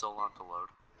gonna take so long to load.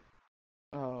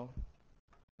 Oh.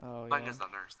 Oh, Mine yeah. is the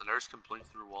nurse. The nurse can blink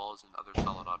through walls and other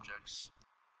solid objects.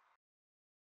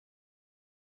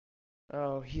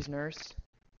 Oh, he's nurse?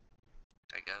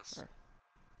 I guess. Or-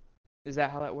 Is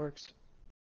that how that works?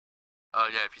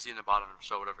 Yeah, if you see in the bottom, it'll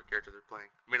show whatever character they're playing.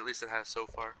 I mean, at least it has so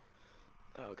far.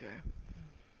 Okay.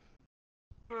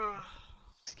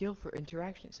 Skill for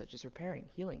interactions such as repairing,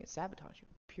 healing, and sabotaging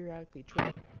periodically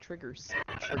trigger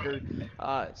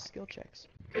skill checks.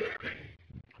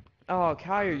 Oh,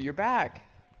 Kyle, you're back.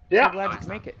 Yeah. So glad No, you he's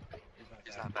could make it.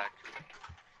 He's not back.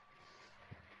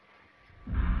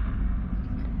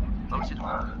 Oh, he's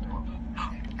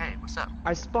Hey, what's up?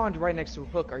 I spawned right next to a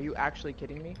hook. Are you actually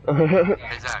kidding me?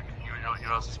 Hey, Zach, you know what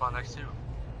else to spawn next to?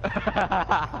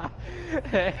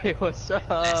 Hey, what's up?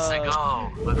 Let's go.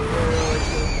 The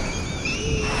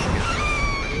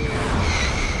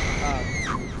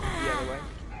other way.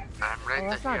 I'm right Oh,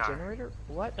 that's there. not a generator?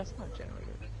 What? That's not a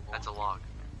generator. That's a log.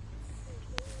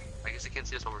 I guess they can't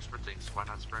see us while we're sprinting, so why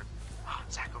not sprint?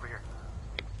 Zach, over here.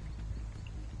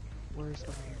 Where's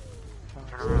over here?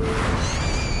 Turn Oh, around.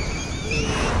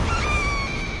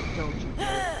 don't you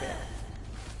dare fail.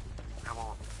 I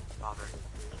won't bother.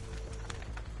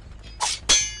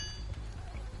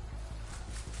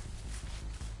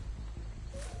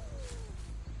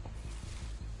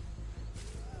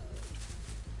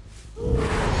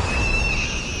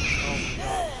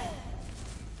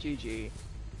 GG.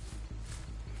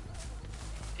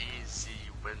 Easy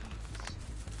wins.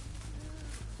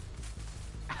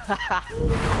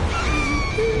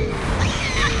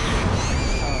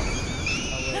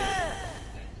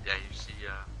 Yeah, you see,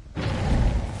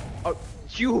 Oh,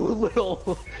 you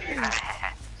little.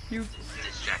 You.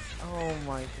 distract. Oh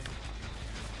my god.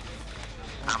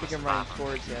 I think I'm running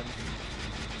towards him.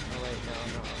 Oh wait, no.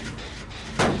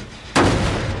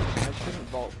 I shouldn't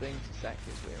vault things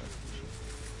exactly as we are.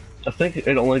 I think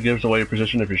it only gives away your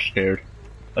position if you're scared,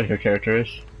 like your character is.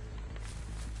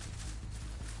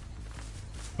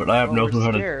 But I have no clue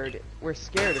how to. We're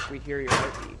scared if we hear your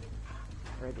heartbeat,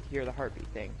 or hear the heartbeat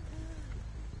thing.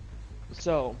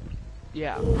 So,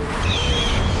 yeah.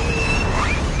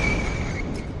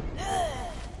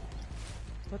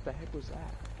 What the heck was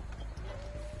that?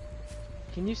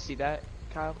 Can you see that,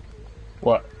 Kyle?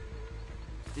 What?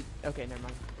 Okay, never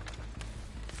mind.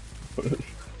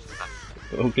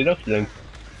 Okay, that's then.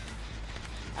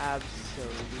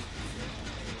 Absolutely.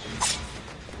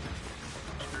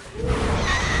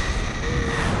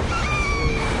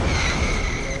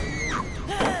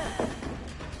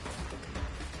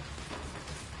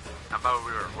 How about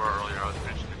we were earlier? I was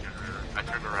finishing the generator. I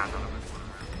turned around on him.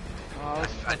 Oh,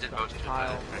 I did most of it.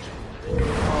 Kyle.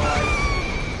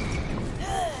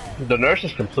 The nurse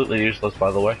is completely useless,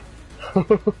 by the way.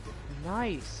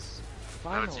 Nice. No,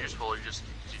 Finally. it's useful. You can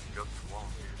go through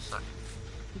walls. You're stuck.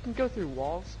 You can go through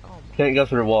walls? Oh my. Can't go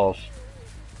through walls.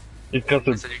 You can go They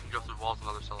through. said you can go through walls and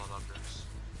other solid objects.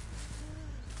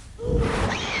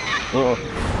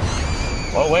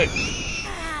 Oh wait.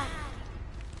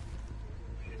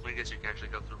 I guess you can actually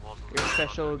go through walls and Your other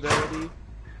special solid objects. ability.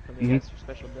 I mean, that's your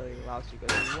special ability allows you to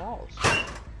go through walls.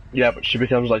 Yeah, but she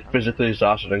becomes like physically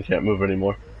exhausted and can't move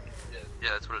anymore. Yeah,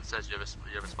 that's what it says. You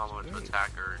have a small moment to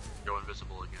attack or go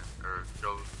invisible again, or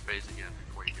go phase again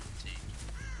before you get fatigued.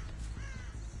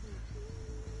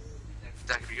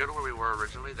 Zach, if you go to where we were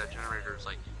originally, that generator is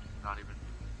like not even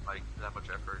like that much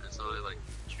effort. It's literally like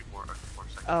 2 more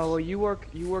seconds. Oh well, you work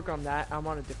on that. I'm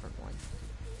on a different one.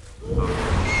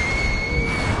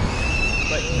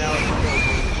 But now it's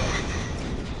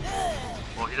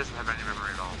Well, he doesn't have any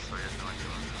memory at all, so he has no idea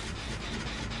what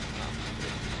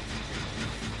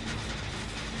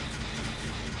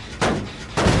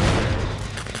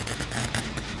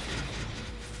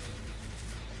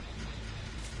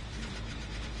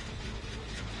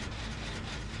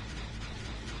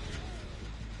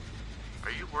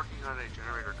Are you working on a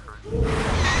generator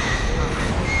currently?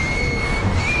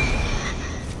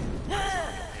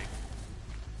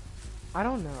 I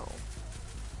don't know.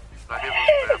 Might be able to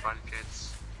clear up on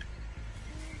kids.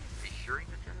 Are you hearing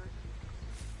the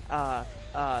generator?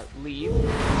 Leave.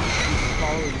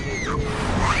 Following me.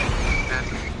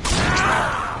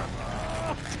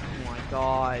 Oh my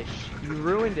gosh. You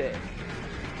ruined it.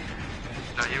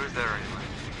 No, he was there anyway.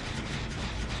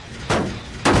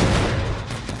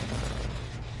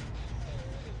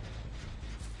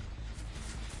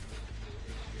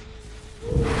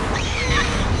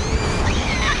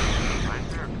 Why is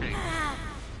there a pig?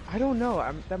 I don't know.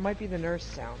 That might be the nurse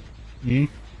sound. Hmm?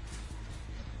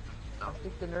 I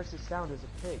think the nurse's sound is a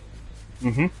pig.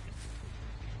 Mm-hmm.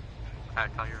 I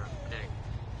call you a pig.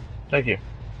 Thank you.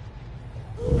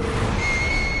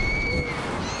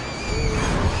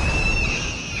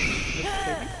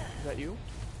 Is that you?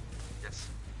 Yes.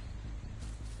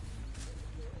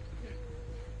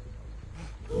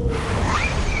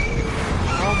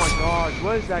 Oh my god,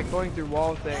 what is that going through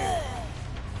wall thing?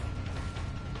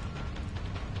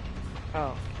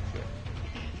 Oh,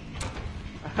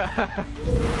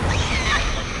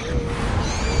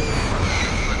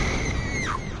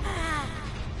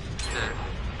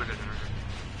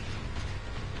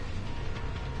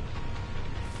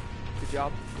 good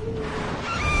job.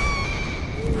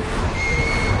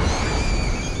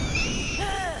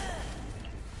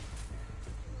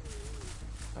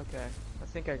 Okay, I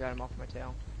think I got him off my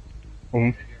tail.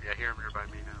 Mm-hmm. Yeah, I hear him nearby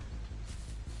me now.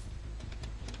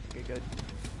 Okay, good.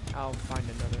 I'll find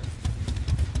another.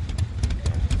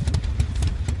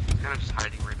 He's kind of just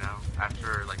hiding right now.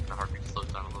 After like the heartbeat slows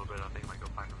down a little bit, I think I might go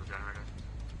find another generator.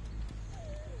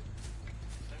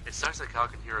 It sucks that Cal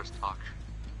can hear us talk.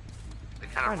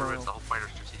 It kind of ruins the whole point of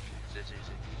strategy.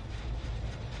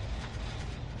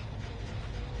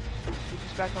 He's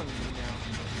just back on me now.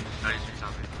 No, he's doing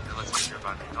something. Unless he's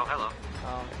nearby me. Oh, hello.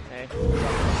 Oh, hey.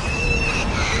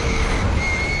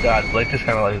 God, Blake is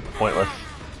kind of like pointless. No,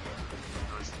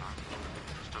 it's not.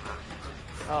 Just don't have it.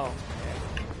 Oh,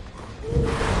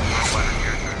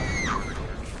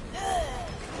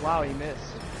 okay. Wow, he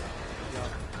missed. Yeah.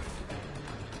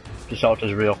 The salt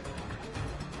is real.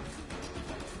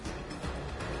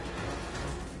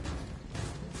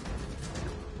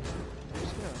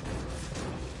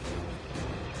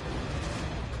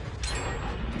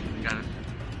 Got it.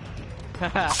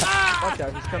 Watch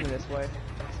out, he's coming this way.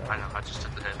 So. I know, I just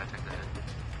took the hit. I took the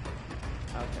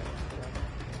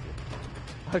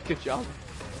hit. Okay. Good job.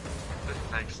 Good,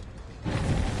 thanks.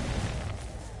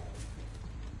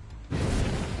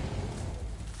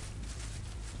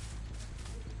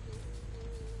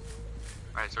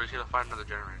 Alright, so we just gotta find another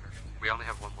generator. We only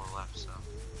have one more left, so.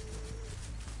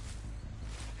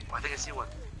 Oh, I think I see one.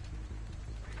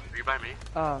 Are you by me?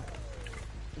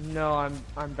 No,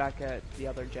 I'm back at the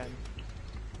other gen.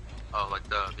 Oh, like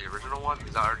the original one?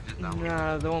 Because I already did that one.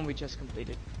 No, the one we just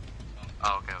completed.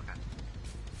 Oh, okay, okay.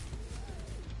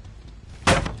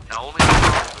 The only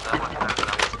problem with that one that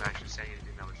I wasn't actually saying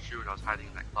anything that was true, and I was hiding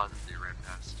in that closet that you ran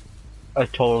past. I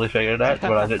totally figured that,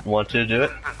 but I didn't want to do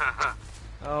it.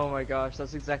 Oh my gosh,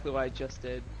 that's exactly what I just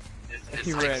did. It's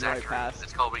He like ran exactly right past.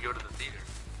 It's called We Go to the Theater.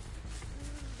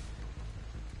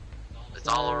 It's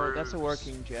all over. That's a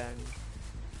working gen.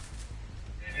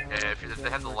 Yeah, if they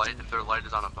have the light, if their light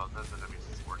is on above them, then that means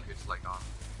it's working. It's like on.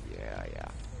 Yeah, yeah.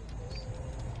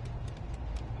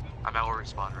 I'm at where we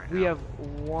spawn right now. We have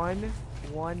one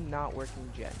not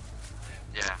working gen.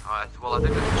 Yeah, well, I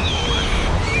think that's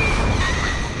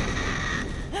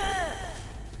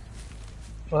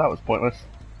Well, that was pointless.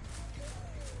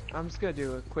 I'm just gonna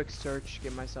do a quick search,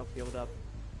 get myself healed up.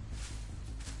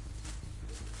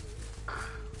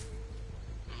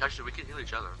 Actually, we can heal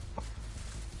each other.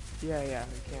 Yeah, yeah,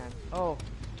 we can. Oh,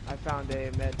 I found a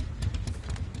med.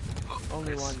 Oh,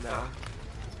 Only nice. one though.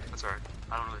 That's alright.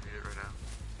 I don't really need it right now.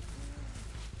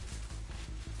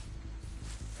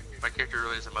 My character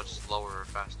really isn't much slower or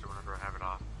faster whenever I have it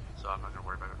off, so I'm not gonna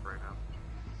worry about it for right now.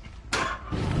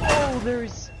 Oh,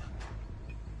 there's...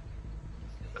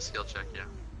 A skill check, yeah.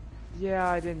 Yeah,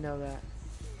 I didn't know that.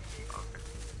 Okay.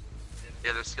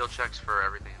 Yeah, there's skill checks for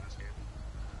everything in this game.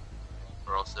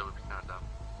 Or else it would be kind of dumb.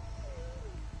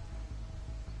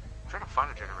 I'm trying to find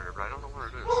a generator, but I don't know where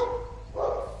it is.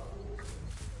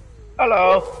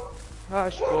 Hello.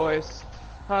 Hush, boys.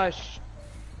 Hush.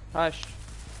 Hush.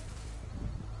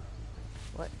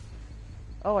 What?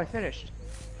 Oh, I finished.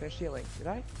 Finished healing. Did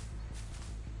I?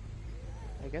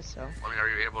 I guess so. I mean, are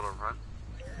you able to run?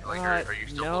 Like, are you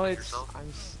still no, holding it's... yourself?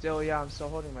 I'm still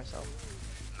holding myself.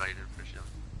 No, you didn't finish healing.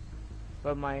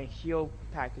 But my heal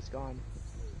pack is gone.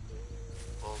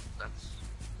 Well, that's...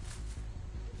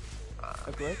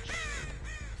 A glitch?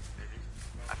 Maybe.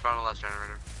 I found the last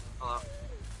generator. Hello.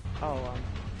 Oh,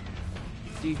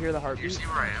 Do you hear the Do you heartbeat? see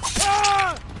where I am?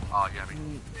 Oh, yeah, I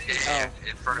mean, yeah,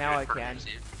 in front of now you, I in front can. of you,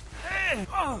 see it?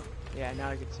 Yeah, now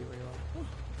I can see where you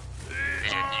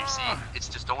And you see, it's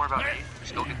just, don't worry about me,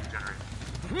 just go get the generator.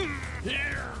 are.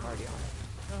 I'm already on it.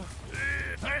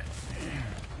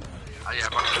 Yeah,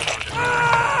 I'm already on the generator.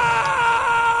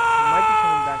 It might be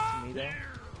coming back to me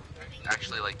though.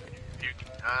 Actually, like, you,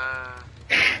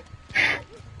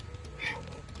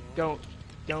 Don't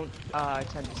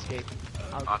attempt to escape.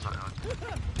 oh, it's not going.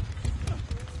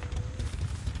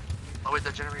 Oh wait,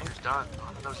 that generator's done. Oh,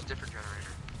 I thought that was a different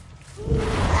generator.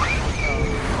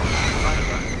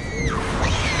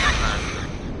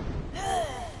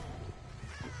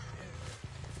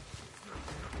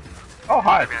 Oh,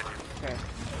 hi. Okay,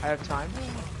 I have time. No,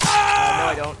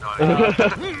 I don't. No,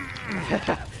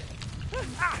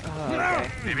 Okay.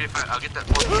 maybe if I'll get that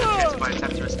 4% if I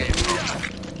attempt to escape.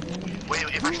 Wait,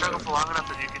 if I struggle for long enough,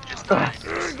 then you can just die.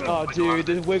 Oh, dude,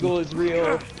 the wiggle is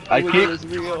real. The I wiggle keep is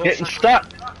real. getting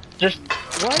stuck. Just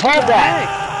What hold the that. heck?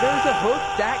 There's a hook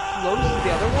that close to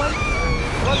the other one?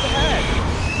 What the heck?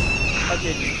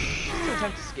 Okay, just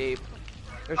attempt to escape.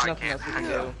 There's I nothing can't. else we can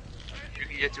do. You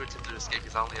can get to attempt to escape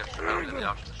because I don't have the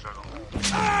option to struggle.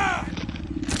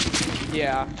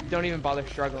 Yeah, don't even bother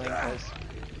struggling because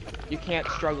you can't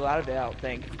struggle out of it, I don't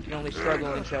think. You can only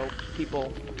struggle until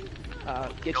people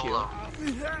get you. YOLO.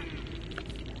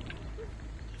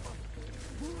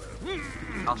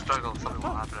 I'll struggle, something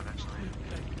will happen eventually.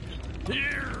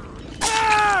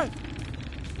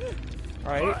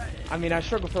 Alright? I mean, I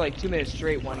struggled for like 2 minutes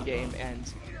straight one game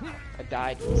and I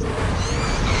died.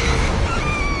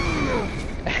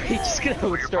 He's just gonna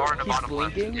Your bar start, in the he's bottom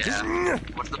blinking. left. Yeah.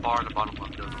 What's the bar in the bottom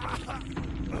left? Goes away.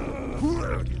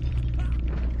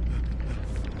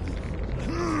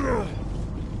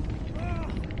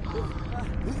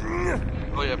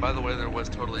 Oh yeah, by the way, there was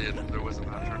a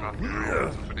map turned off.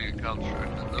 So putting a couch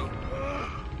though.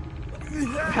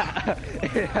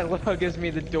 I love how it gives me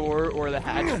the door or the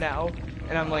hatch now,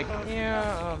 and I'm like,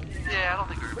 yeah, Yeah, I don't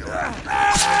think we're gonna be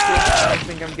I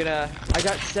think I'm gonna, I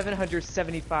got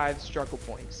 775 struggle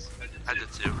points. I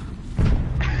did too.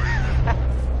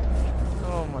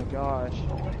 Oh my gosh.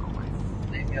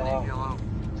 Leave me alone.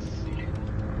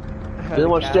 Didn't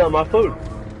want to steal my food.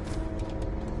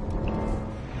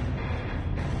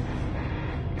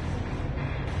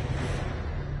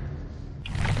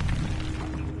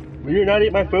 Will you not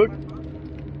eat my food? I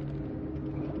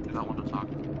don't want to talk.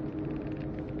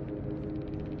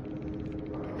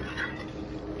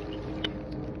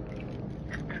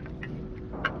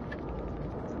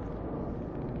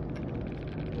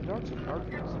 The dogs are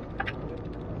darkness.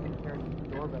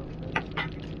 Doorbell.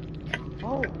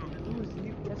 Oh, ooh, is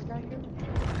the UPS guy here?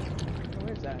 Oh,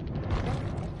 where's that?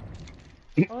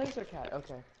 Oh, there's our cat.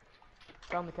 Okay.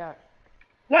 Found the cat.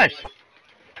 Nice.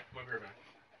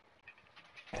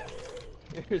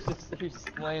 He's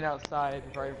just laying outside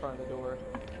right in front of the door.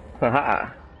 Haha.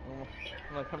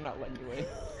 I'm like, I'm not letting you in.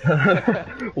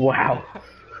 Wow.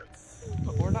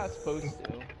 We're not supposed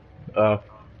to.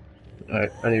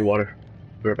 Alright, I need water.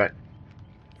 Be right back.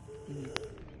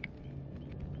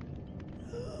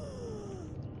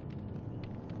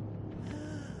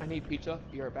 I need pizza.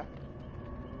 Be right back.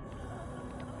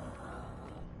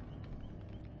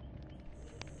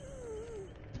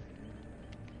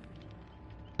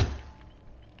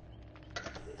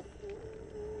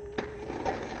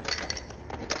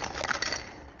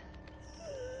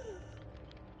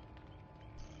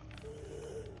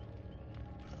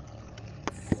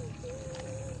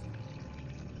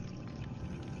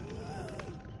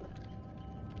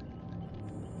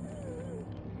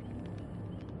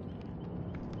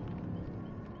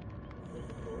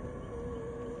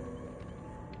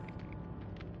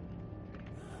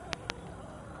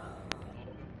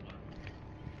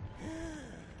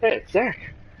 Hey, it's Zach.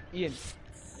 Ian.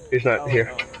 He's not Oh, here.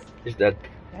 no. He's dead.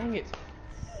 Dang it.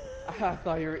 I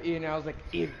thought you were Ian. I was like,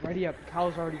 Ian, ready up.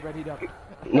 Kyle's already readied up.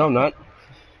 No, I'm not.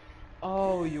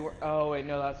 Oh, you were. Oh, wait,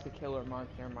 no, that's the killer mark.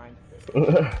 Never mind.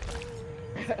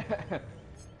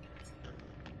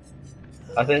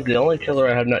 I think the only killer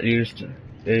I have not used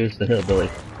is the hillbilly.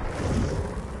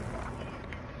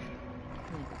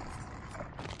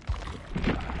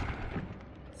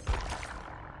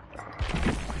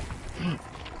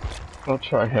 I'll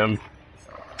try him.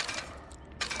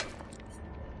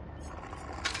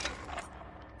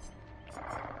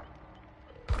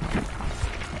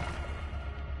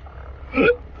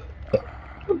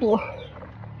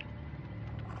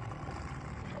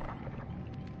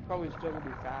 Probably still gonna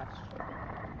be fast.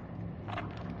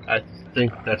 I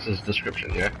think that's his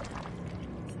description, yeah.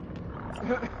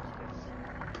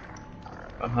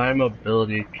 A high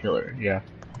mobility killer, yeah.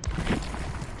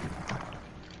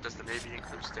 maybe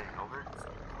include staying over?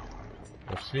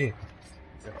 Let's see.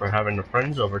 If we're having the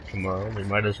friends over tomorrow, we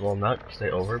might as well not stay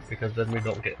over because then we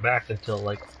don't get back until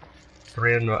like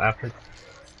 3 in the after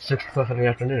 6 o'clock in the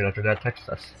afternoon after Dad texts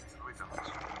us. No, we don't.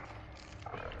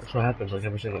 That's what happens like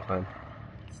every single time.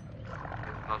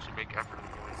 Unless you make effort in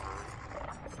going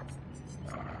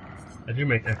for I do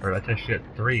make effort. I text you at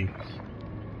 3,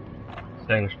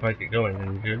 saying we should get going,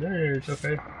 and you go, hey, it's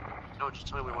okay. No, just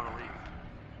tell me we want to leave.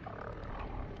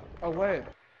 Oh wait.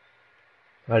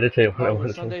 I did tell you what I Oh, wanted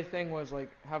the to. Sunday thing was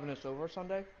like having us over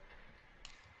Sunday?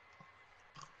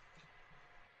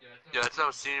 Yeah, that's what I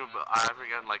was seeing, but I haven't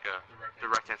gotten like a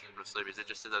direct answer from the Slavies. It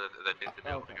just said that they didn't be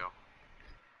able to go.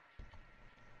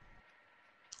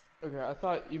 Okay, I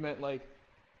thought you meant like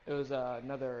it was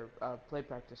another play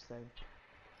practice thing.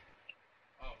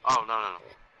 Oh,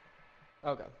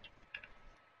 no. Okay.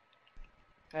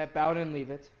 Bow and leave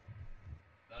it.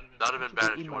 That would have been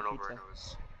bad if Eat you my went over pizza. and it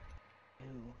was...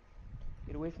 Ew.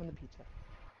 Get away from the pizza.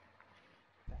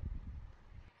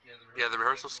 Yeah, the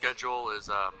rehearsal schedule is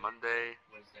Monday,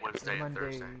 Wednesday, and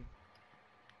Thursday.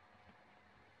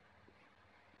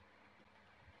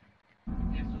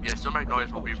 Yeah, Still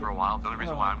Magnolias will be for a while. The only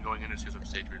reason why I'm going in is because I'm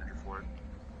stage manager for it.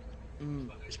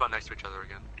 We spawn next to each other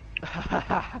again.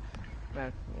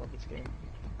 Man, I love this game.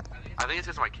 I think it's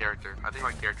just my character. I think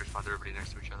my character spawns everybody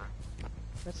next to each other.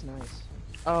 That's nice.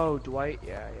 Oh, Dwight?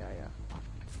 Yeah.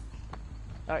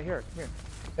 Here. Hey,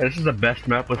 this is the best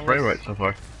map with frame rate so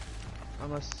far.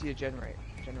 Unless you see a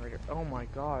generator. Oh my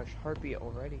gosh, heartbeat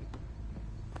already.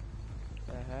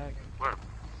 The heck? Where?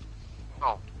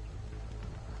 Oh.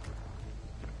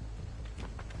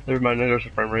 Never mind, there's a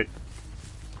frame rate.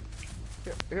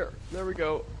 Here, there we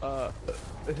go.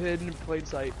 Hidden in plain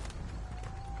sight.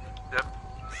 Yep.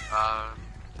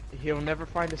 He'll never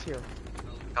find us here.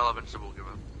 Hell, eventually we'll give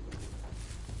up.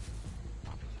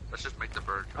 Let's just make the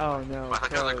bird. Oh no. I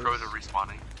think the crows are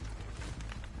respawning.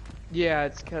 Yeah,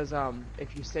 it's because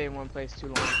if you stay in one place too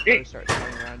long, the crows start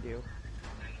flying around you.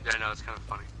 Yeah, I know, it's kind of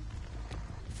funny.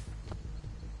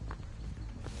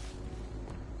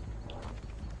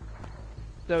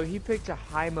 So he picked a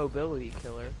high mobility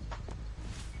killer.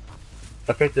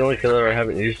 I picked the only killer I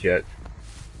haven't used yet.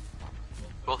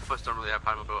 Both of us don't really have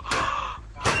high mobility.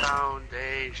 Found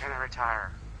a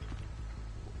generator.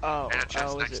 Oh, and a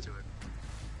chest next it? to it.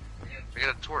 We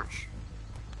got a torch.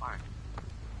 Why?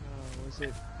 Oh, was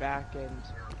it back end?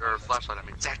 Or a flashlight, I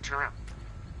mean. Zach, turn around.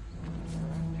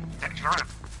 Zach, turn around.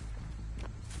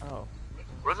 Oh.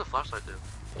 What does the flashlight do?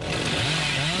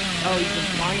 Oh, you can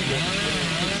find it when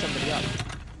you pick somebody up.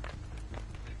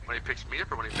 When he picks me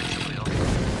up or when he picks somebody else?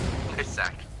 Hey,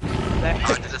 Zach. I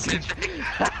did the same thing.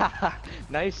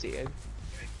 Nice, Ian.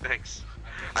 Thanks.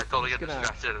 I totally got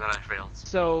distracted and then I failed.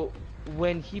 So,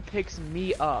 when he picks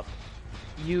me up,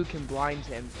 you can blind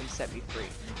him and set me free.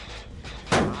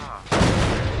 Ah.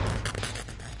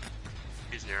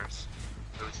 He's near us.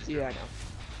 Yeah, I know.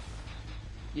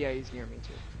 Yeah, he's near me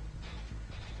too.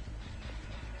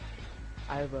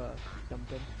 I have a dum.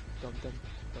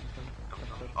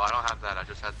 Oh, I don't have that. I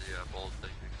just had the bold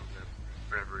thing that comes in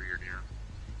whenever you're near.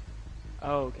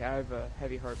 Oh, okay. I have a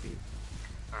heavy heartbeat.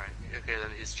 Alright. Okay,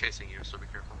 then he's chasing you, so be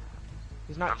careful.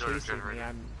 He's not chasing me.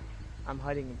 I'm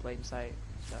hiding in plain sight.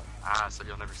 So. Ah, so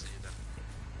you'll never see you then.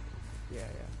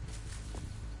 Yeah.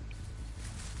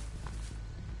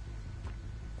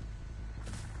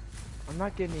 I'm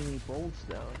not getting any bolts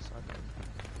though, so I can...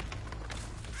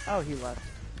 Oh, he left.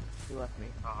 He left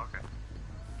me. Oh, okay.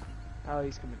 Oh,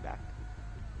 he's coming back.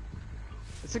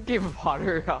 It's a game of hot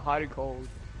and cold.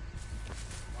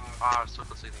 Ah, I was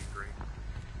supposed to see the green.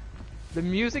 The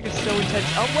music is so intense.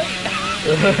 Oh wait!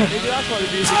 Maybe that's why the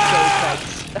music's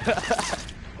so intense.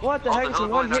 What the heck is a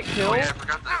one-hit kill? Oh yeah, I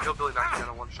forgot that hillbilly knocked me down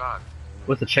in one shot.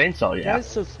 With the chainsaw, yeah. That is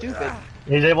so stupid.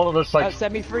 He's able to just like...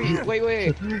 Set me free.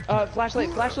 Wait.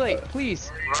 Flashlight, please.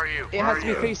 Where are you? It has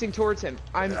to be facing towards him.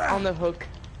 I'm on the hook.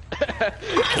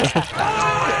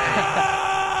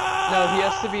 No, he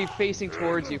has to be facing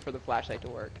towards you for the flashlight to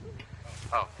work.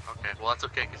 Oh, okay. Well, that's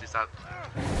okay, because he's not...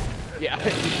 Yeah.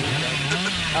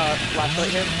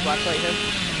 Flashlight him.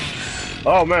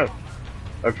 Oh, man.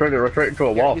 I'm trying to retreat into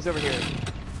a wall. He's over here.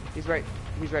 He's right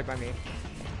by me.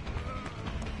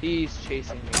 He's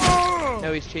chasing me.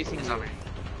 No, he's chasing you. Me.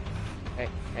 Hey,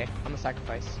 I'm a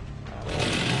sacrifice. No.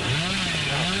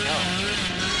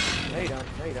 No, you don't.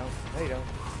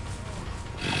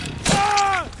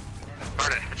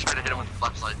 Burn it. I tried to hit him with the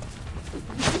flashlight.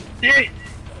 Yay!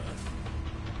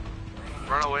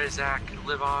 Run away, Zach.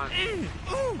 Live on.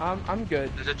 I'm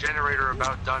good. There's a generator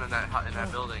about done in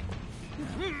that building.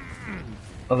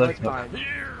 Oh, that's fine.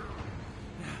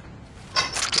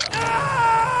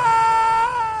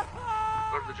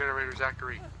 Mr.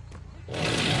 Zachary.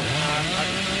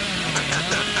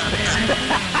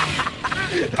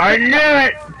 I knew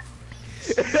it!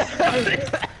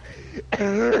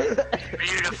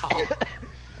 Beautiful.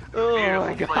 Oh Beautiful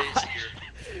my place god.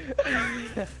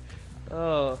 here.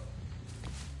 Oh.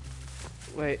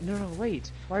 Wait, no, wait.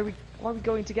 Why are we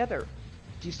going together?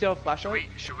 Do you still have flashlight?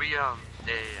 Should we, yeah.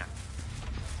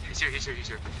 He's here.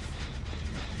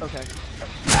 Okay.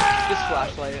 Just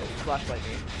flashlight me.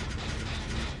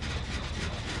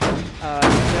 No,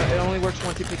 it only works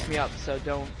once he picks me up, so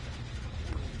don't...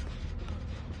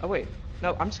 Oh wait,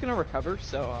 no, I'm just gonna recover,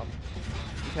 so,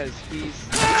 because he's...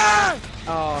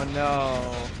 Oh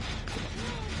no.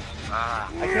 I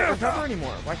can't recover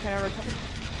anymore. Why can't I recover?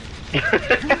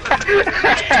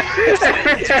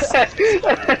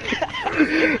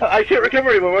 I can't recover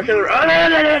anymore. Why can't I...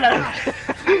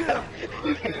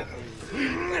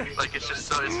 Like, it's just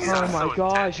so... It's Oh my so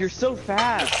gosh, intense. you're so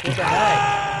fast! What the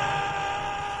heck?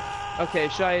 Okay,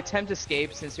 should I attempt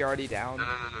escape since you're already down? No.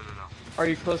 Are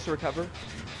you close to recover?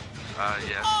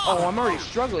 Yeah. Oh, I'm already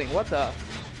struggling, what the?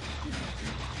 It's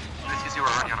because you were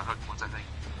running on a hook once, I think.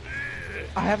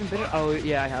 I haven't been... Oh,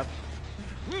 yeah, I have.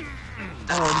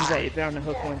 Oh, you've already been on a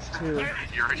hook once, too.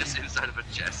 You're just inside of a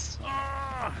chest.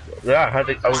 Yeah,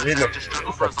 I was in Just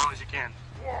struggle for as long as you can.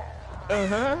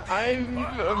 Uh-huh, I'm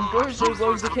going for as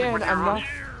long as I can, I'm not...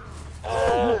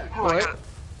 What?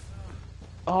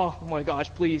 Oh my gosh,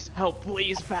 please, help,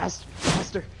 please,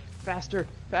 faster. I'm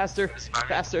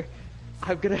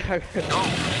gonna... Oh.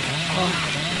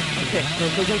 Okay,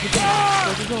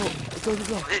 go.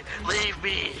 Leave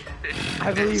me.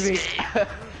 I'm leaving.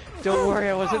 Don't worry,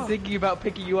 I wasn't thinking about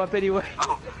picking you up anyway.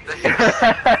 Oh,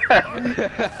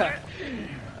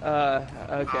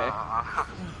 okay.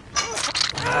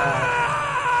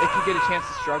 If you get a chance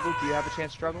to struggle, do you have a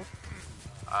chance to struggle?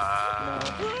 No.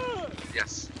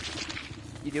 Yes.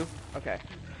 You do? Okay.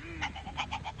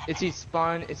 Is he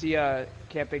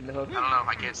camping the hook? I don't know,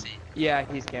 I can't see. Yeah,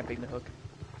 he's camping the hook.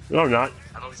 No, I'm not.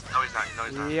 No, he's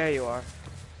not. Yeah, you are.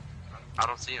 I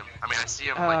don't see him. I mean, I see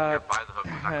him like nearby the hook,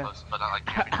 but not close. But not like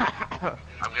camping.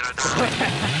 I'm gonna die.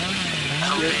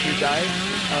 You died?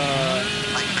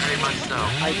 Like very much so.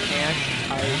 I can't.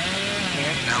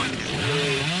 Now it's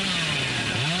Really...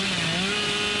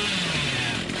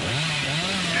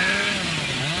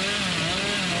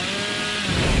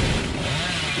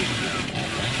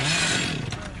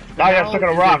 I got stuck on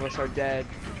a rock. All of us are dead.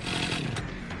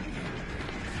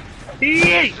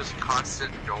 It's just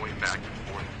constant going back and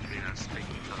forth between us,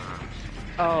 making each other up.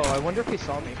 Oh, I wonder if he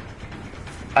saw me.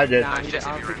 I did. Nah, I'm he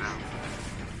chasing didn't. you right now.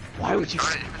 Why would you?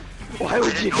 Darn it. Why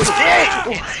would you? What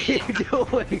are you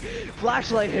doing?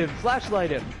 Flashlight him!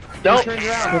 Don't. He turns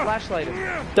around. Flashlight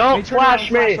him. Don't He turns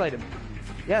flash around, me. Flashlight him.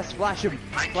 Yes, flash him.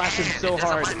 Flash him It so doesn't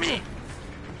hard. let me. You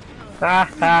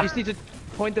Ha just need to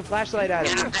point the flashlight at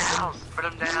Get him. him down. Put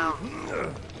him down.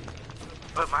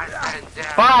 Put my friend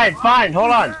down. Fine,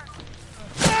 hold on.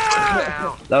 Put him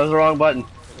down. That was the wrong button.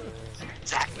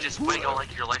 Zach, just wiggle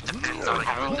like your life depends on it.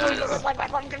 Help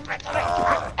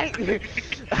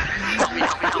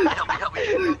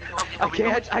me.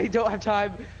 I don't have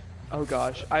time. Oh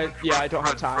gosh. I don't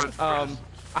have time.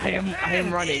 I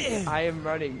am running. I am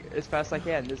running as fast as I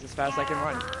can. This is as fast as I can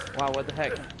run. Wow, what the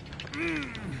heck?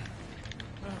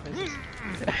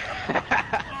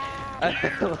 I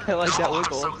like that Oh, I'm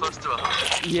wiggle. so close to a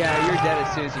hook. Yeah, you're dead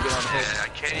as soon as you get on the hook. Yeah, I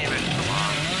can't even. Come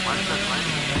on. Why does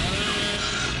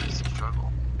that struggle?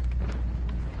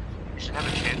 You should have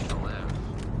a chance to live.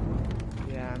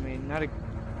 Yeah, I mean, not a...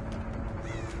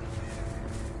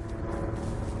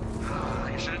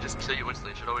 You shouldn't just kill you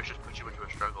instantly. It should always just put you into a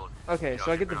struggle. Okay, You know,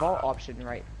 so I get the figure out vault option,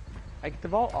 right? I get the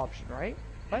vault option, right?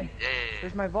 What? Yeah.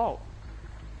 Where's my vault?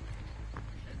 You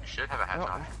should have a hatch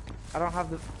on. I don't have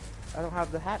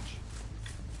the hatch.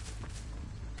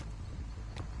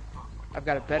 I've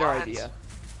got a better What? idea.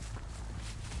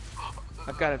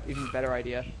 I've got an even better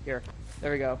idea. Here.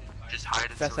 There we go. Just hide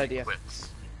until Best he idea. quits.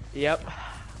 Yep.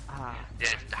 Ah. Yeah,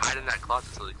 hide in that closet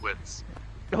until he quits.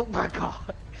 Oh my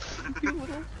god. You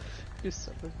little... You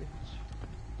son of a bitch.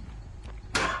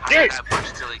 Hide in that bush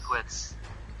until he quits.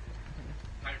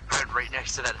 Hide right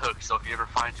next to that hook, so if he ever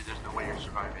finds you, there's no way you're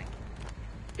surviving.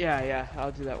 Yeah,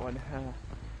 I'll do that one.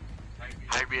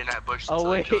 Hide me in that bush Oh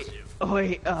until he wait, kills you.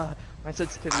 my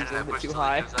sensitivity's Hide a in that little bush bit too until he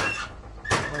high. gives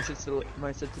up.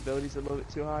 My sensibility's a little bit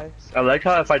too high. I like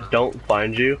how if I don't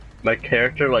find you, my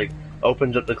character like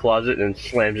opens up the closet and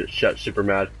slams it shut super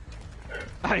mad.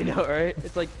 I know, right?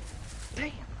 It's like,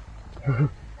 damn. Man.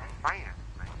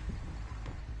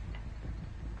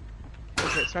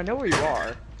 Okay, so I know where you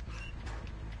are.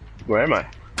 Where am I?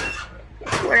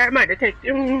 Where am I,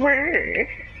 detective?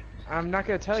 I'm not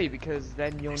gonna tell you because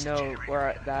then you'll know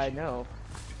that I know.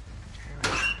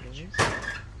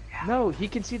 No, he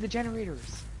can see the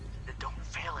generators. Then don't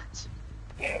fail it.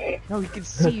 No, he can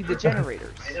see the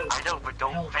generators. I know, but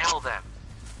don't fail them.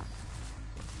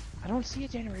 I don't see a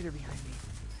generator behind me.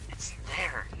 It's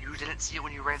there. You didn't see it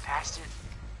when you ran past it?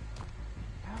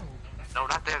 No. No,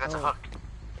 not there. That's a hook.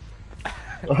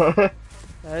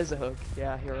 That is a hook.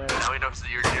 Yeah, you're right. Now we know that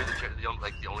you're near the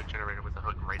only generator with a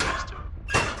hook right next to it.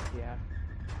 Yeah.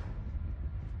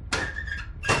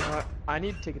 You know what? I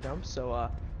need to take a dump, so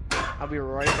I'll be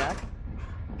right back.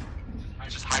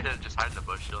 Just hide it. Just hide in the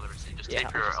bush. You'll never see. Just Yeah,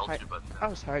 tape your L2 button. I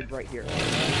was hide right here. Tape your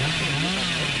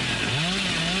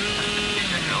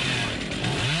L2 button.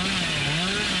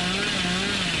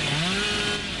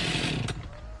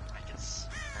 I can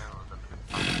smell the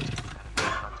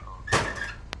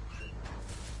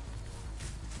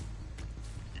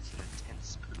It's an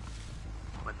intense poop.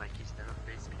 When like he's never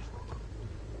faced me before.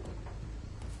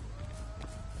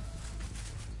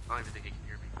 I don't even think he can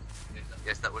hear me.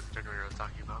 Yes, that was the generator I was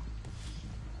talking about.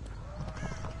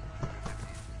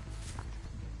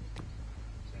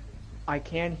 I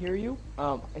can hear you.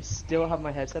 I still have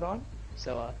my headset on,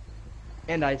 so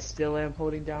and I still am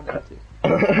holding down L2.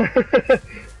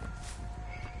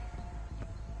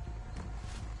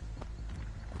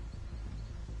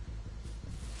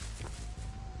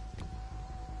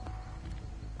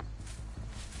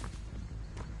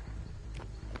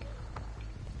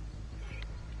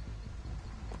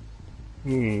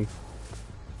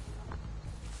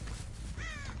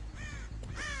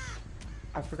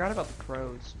 I forgot about the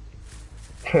crows.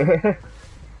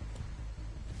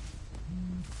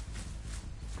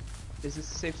 Is this a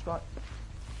safe spot?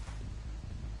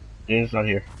 Ian's not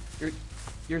here.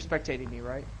 You're spectating me,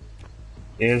 right?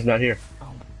 Ian's not here.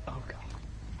 Oh god.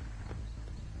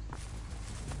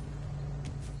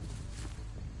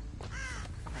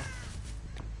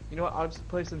 You know what? I'll just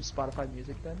play some Spotify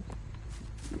music then.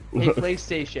 Hey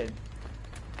PlayStation.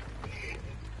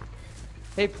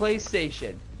 Hey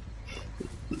PlayStation.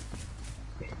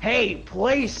 Hey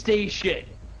PlayStation.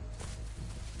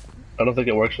 I don't think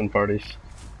it works in parties.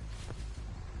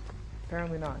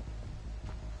 Apparently not.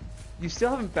 You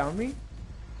still haven't found me?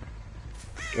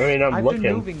 I mean, I've been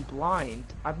moving blind.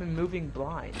 I've been moving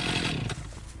blind.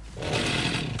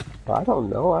 I don't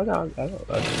know. I don't. I've been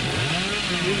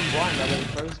moving blind. I let the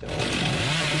crows go. I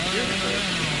can hear the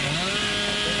crows.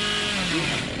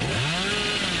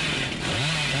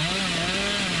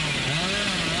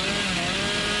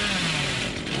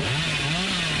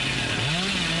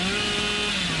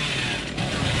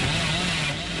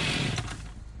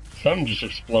 Something just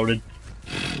exploded.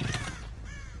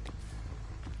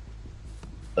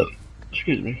 Oh,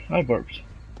 excuse me, I burped.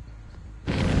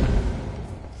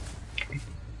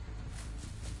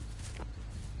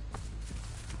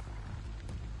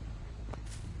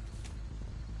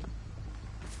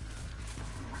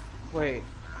 Wait,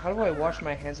 how do I wash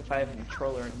my hands if I have a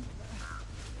controller in?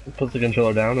 Put the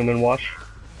controller down and then wash.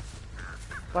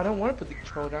 But I don't want to put the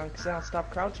controller down because then I'll stop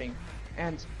crouching.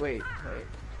 And wait.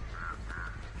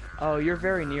 Oh, you're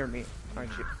very near me,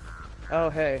 aren't you? Oh,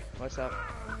 hey, what's up?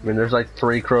 I mean, there's like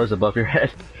 3 crows above your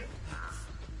head.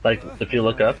 Like, if you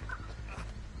look up.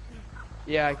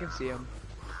 Yeah, I can see them.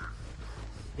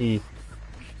 Hey,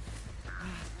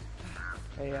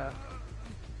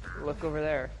 look over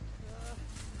there.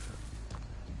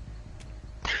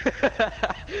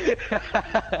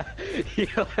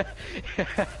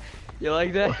 You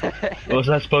like that? Was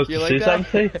I supposed to like see that?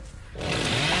 something?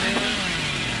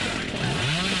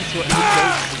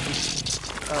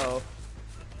 Oh.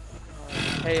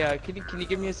 Hey, can you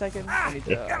give me a second? I need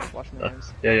to wash my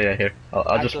hands. Yeah, here.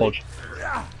 I'll just hold you.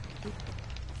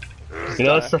 You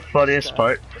know what's the funniest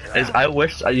part? Is I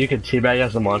wish you could teabag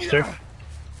as a monster.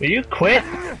 Will you quit?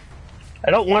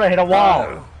 I don't want to hit a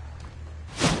wall!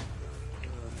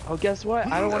 Oh, guess what?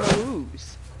 I don't want to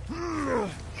lose.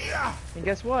 And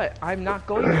guess what? I'm not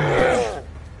going to.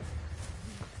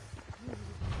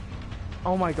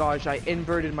 Oh my gosh, I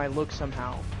inverted my look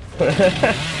somehow. Oh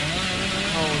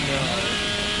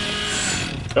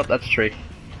Nope, that's a tree.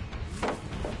 no.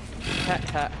 Ha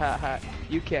ha ha ha.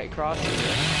 You can't cross here.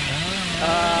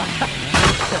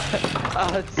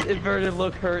 It's inverted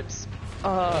look hurts.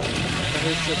 That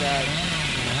hurts so bad.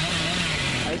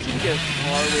 I just need to get as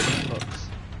far away from hooks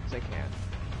as I can.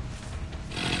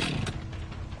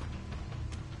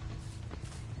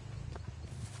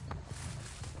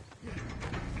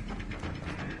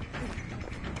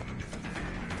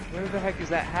 Where the heck is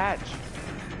that hatch?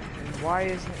 And why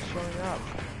isn't it showing up?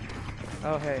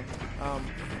 Oh hey,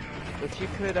 if you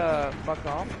could fuck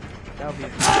off, that would be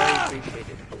very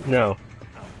appreciated. No.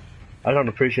 I don't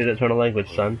appreciate it, turn a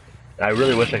language, son. I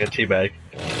really wish I could teabag.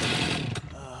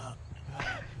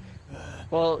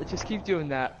 Well, just keep doing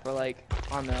that for like,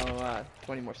 I don't know,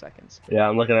 20 more seconds. Yeah,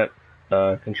 I'm looking at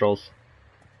controls.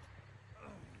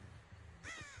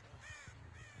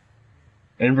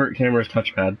 Invert camera's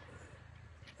touchpad.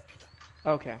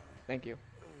 Okay, thank you.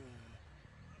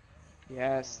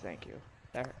 Yes, thank you.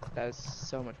 That is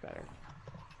so much better.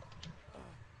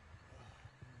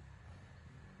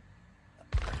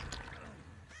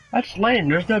 That's lame.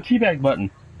 There's no teabag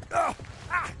button.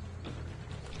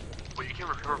 Wait, you can't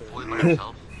recover fully by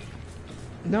yourself?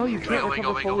 No, you can't Wait,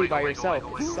 recover fully by yourself.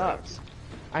 go, It sucks.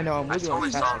 I know, I'm I wiggling totally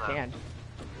as fast saw as I that.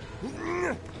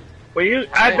 can. Well,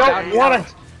 I Oh, don't want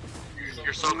to.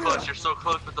 You're so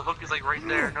close, but the hook is like right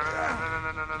there. No.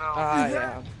 Ah,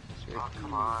 yeah. Oh,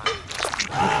 come on. You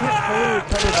can't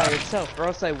fully recover by yourself, or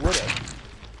else I would've.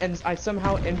 And I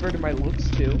somehow inverted my looks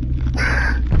too.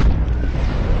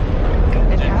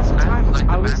 And half the time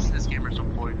I was. This game is so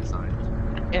poorly designed.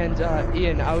 And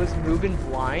Ian, I was moving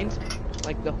blind,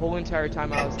 like the whole entire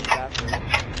time I was in the bathroom,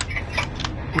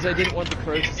 because I didn't want the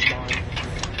crows to spawn.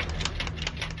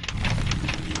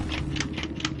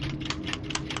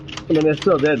 I mean, it's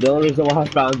still dead. The only reason why I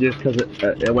found you is because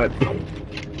it went.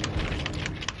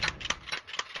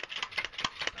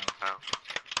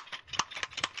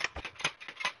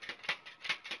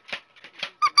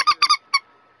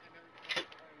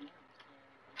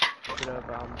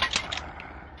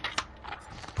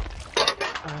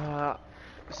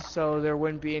 So there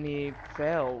wouldn't be any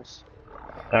fails.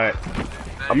 Alright.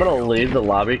 I'm gonna leave the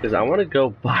lobby because I want to go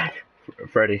buy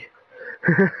Freddy.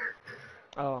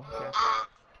 Oh, okay.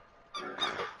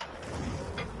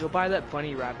 Go buy that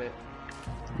bunny rabbit.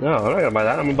 No, I'm not gonna buy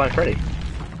that. I'm gonna buy Freddy.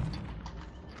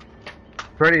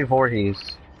 Freddy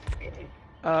Voorhees.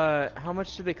 How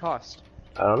much do they cost?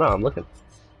 I don't know. I'm looking.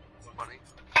 Funny.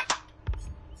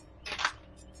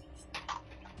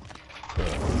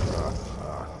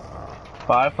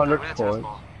 500 coins.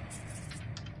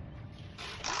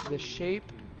 The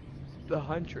shape, the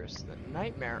huntress, the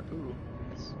nightmare. Ooh.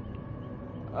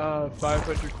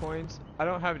 500 coins. I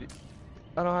don't have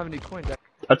any coins.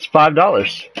 That's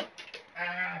 $5.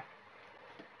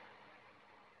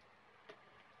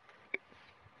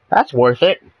 That's worth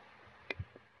it.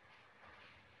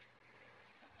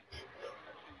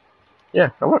 Yeah,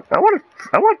 I want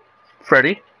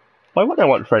Freddy. Why wouldn't I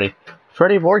want Freddy?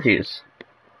 Freddy Voorhees.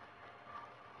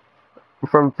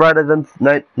 From Friday the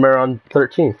Nightmare on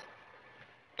 13th.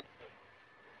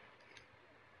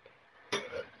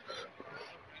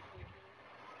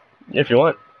 If you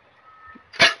want.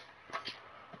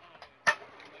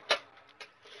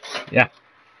 Yeah.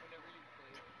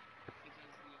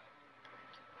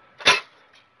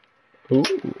 Ooh.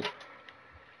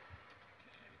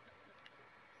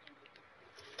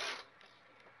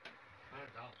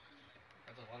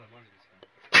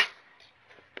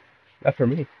 Not for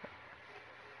me.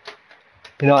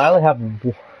 You know, I only have.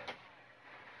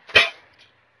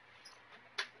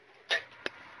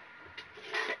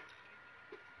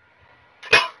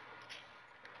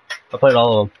 I played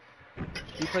all of them.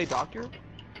 You play Doctor?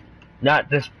 Not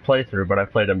this playthrough, but I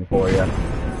played them before, yeah.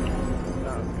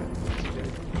 Oh, okay.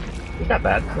 It's not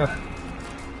bad. No.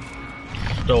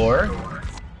 Store.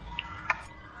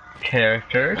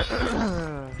 Characters.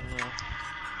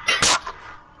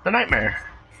 The Nightmare.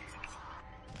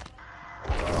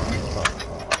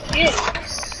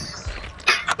 Yes!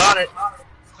 Got it.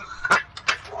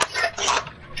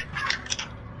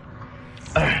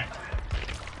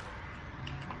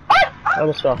 I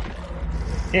almost fell.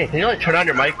 Hey, can you like turn on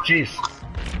your mic? Jeez.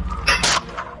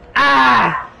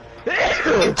 Ah!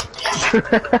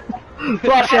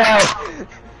 Watch out!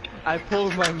 I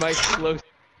pulled my mic close.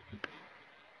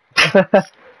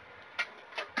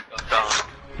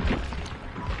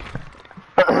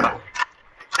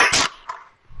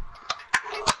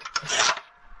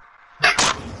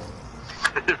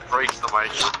 It breaks the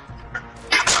mic.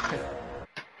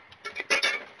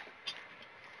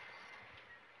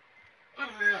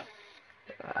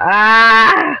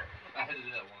 Ah! I had to do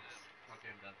that once.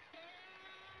 Okay, I'm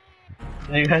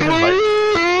done. You guys are like.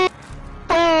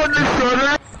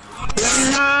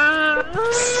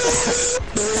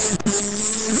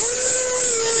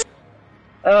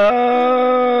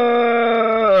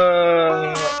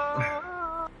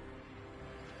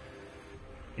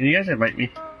 Can you guys invite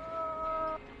me?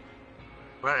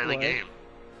 We're not in the What? game.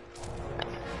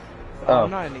 Oh, I'm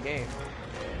not in the game.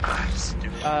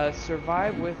 Stupid.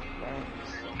 Survive with friends.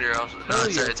 Here, no,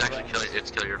 it's actually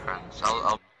kill your friends.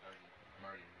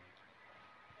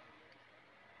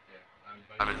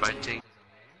 I'm inviting.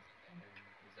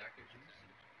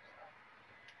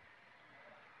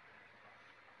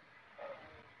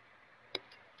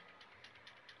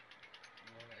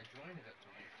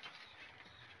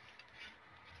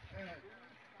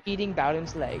 Eating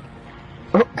Bowden's leg.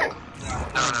 No,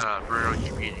 Bruno,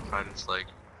 keep eating Biden's leg.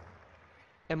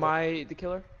 Am I the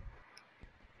killer?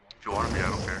 If you want to be, I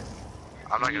don't care.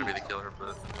 I'm not gonna be the killer,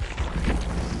 but...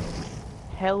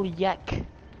 Hell yuck.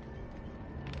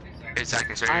 Hey, Zach,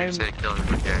 I said you're gonna say killer,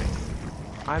 but okay.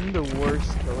 I'm the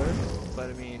worst killer, but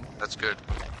I mean... That's good.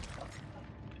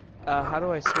 How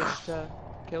do I switch to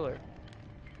killer?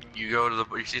 You go to the...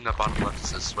 You see in the bottom left, it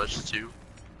says switch to...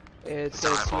 It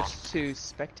says switch to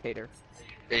spectator.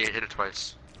 Yeah, you hit it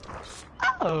twice.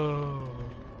 Oh.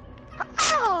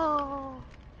 Oh.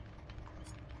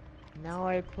 Now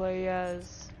I play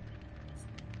as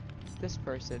this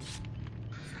person.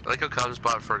 I like how Cobbs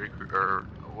bought Freddy Krueger,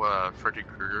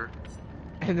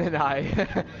 And then I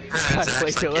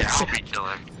play Zach's killer. like, yeah, I'll be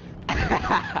killer.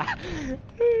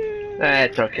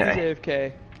 That's okay. He's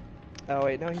AFK. Oh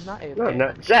wait, no, he's not AFK. No,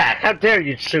 no. Zach, how dare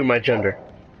you sue my gender?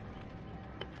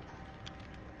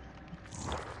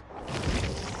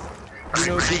 You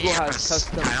know Google has Yes,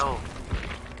 custom. Kyle.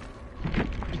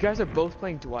 You guys are both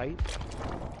playing Dwight.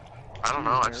 I don't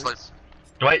know, I just like...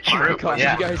 Dwight Oh my Schrute, gosh,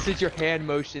 yeah. you guys did your hand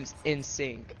motions in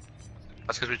sync.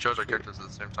 That's because we chose our characters at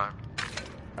the same time.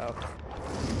 Oh.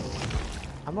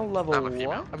 I'm a level I'm a what?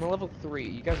 female. I'm a level 3.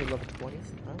 You guys are level 20.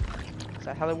 Huh? Is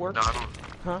that how that works? No, I don't...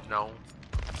 Huh? No.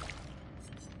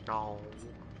 No.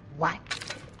 What?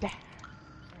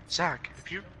 Zach,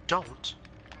 if you don't...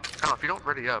 Kyle, if you don't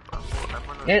ready up, I'm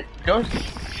gonna... It goes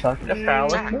suck a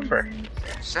phallic Zach. number.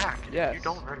 Zach, Yes. if you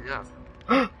don't ready up...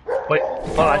 Wait,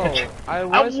 hold on, I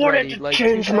I was wanted ready, to like,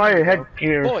 change 2 my seconds ago.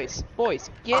 headgear. Boys,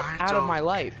 get I out of don't my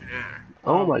life. care.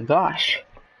 Oh my gosh.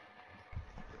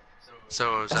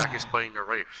 So, Zach is playing a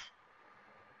Wraith.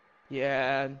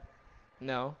 Yeah,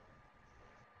 no.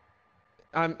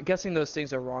 I'm guessing those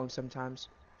things are wrong sometimes.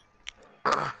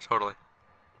 Totally.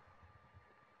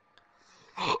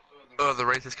 Oh, the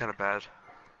Wraith is kind of bad.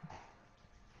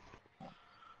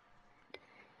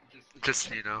 Just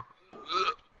so you know.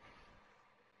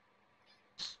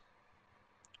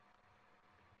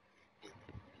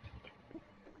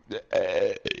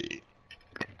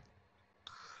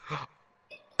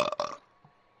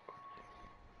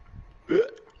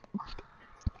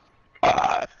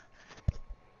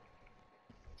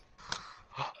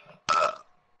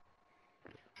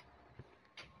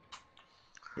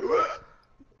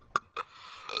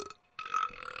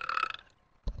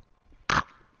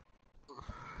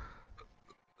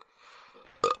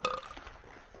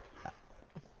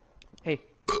 Hey,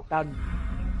 Bowden.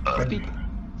 Speak.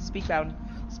 Speak, Bowden.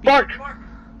 Speak. Bark!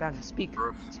 Bowden, speak.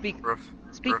 Roof. Speak. Roof.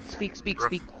 Speak, Roof. speak, speak, Roof.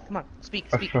 speak. Come on, speak,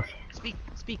 Roof, speak. roof. Speak,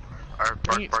 speak. Alright,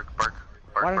 Why bark.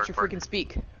 Why don't you freaking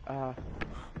speak?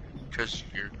 Because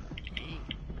you're...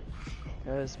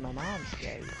 Cause my mom's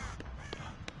gay.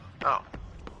 Oh.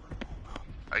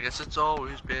 I guess it's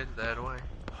always been that way.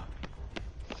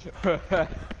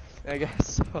 I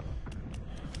guess so.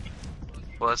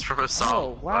 Well, that's from a song.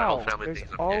 Oh, wow. My whole family There's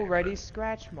thinks I'm gay, already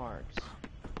scratch marks.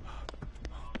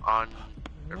 but on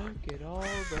Look at all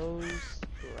those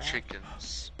scratch.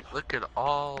 chickens. Look at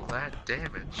all that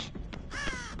damage.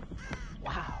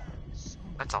 Wow. So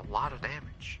That's a lot of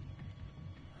damage.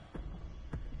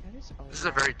 that is This is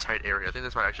a very tight area. I think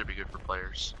this might actually be good for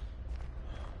players.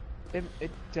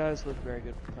 It does look very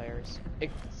good for players.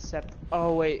 Except,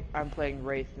 oh wait, I'm playing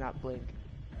Wraith, not Blink.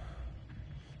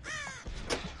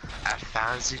 I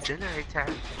found the generator.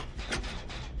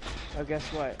 Oh, guess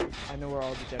what? I know where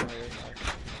all the generators are.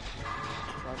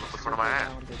 So I'll just Which one am I at?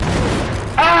 circle around it.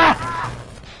 Ah!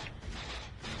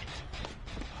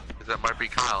 That might be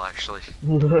Kyle, actually.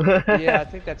 Yeah, I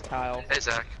think that's Kyle. Hey,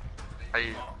 Zach. How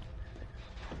you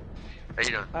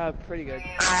doing? Pretty good.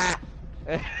 Ah!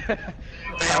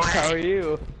 How are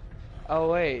you?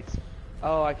 Oh wait.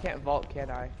 Oh, I can't vault,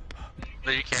 can I?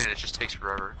 No, you can. It just takes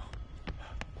forever.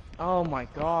 Oh my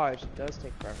gosh, it does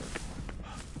take forever.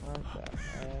 What the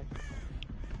heck?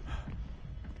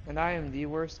 And I am the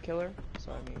worst killer,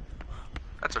 so I mean,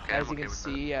 That's okay. as I'm you okay can with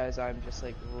see, as I'm just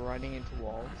like running into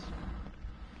walls.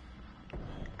 that.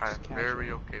 I'm just very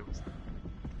casual. okay with that.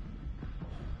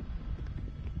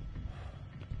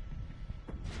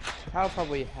 Kyle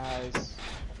probably has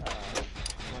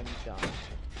one done.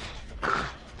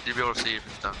 You'll be able to see if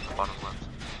it's done in the bottom left.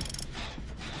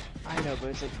 I know, but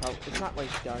it's like it's not like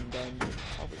done. It's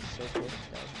probably so close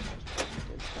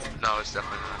to done. No, it's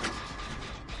definitely not.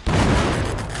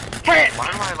 Hey! Why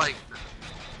do I like...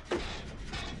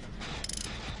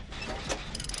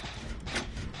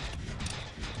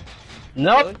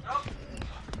 Nope.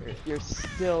 Really? You're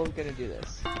still gonna do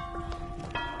this.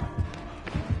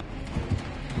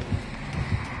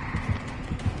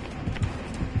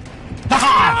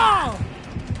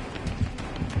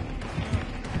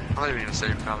 not even gonna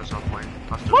save Kyle, there's no point.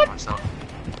 I'll do it myself.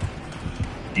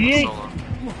 D8! Solo.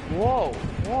 Whoa,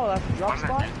 whoa, that's a drop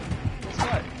spot? Guess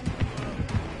what?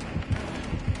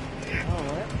 Oh,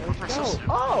 let's go.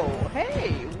 Oh, hey!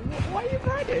 Why are you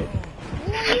grinding?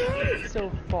 Why are you grinding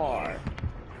so far?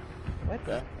 What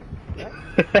the?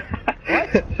 What?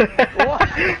 What?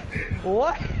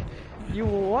 What? You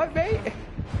what, mate?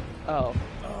 Oh.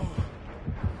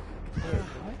 Wait,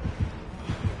 what?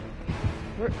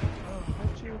 Where'd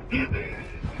you...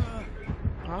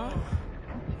 Huh?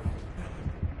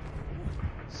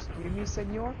 Excuse me,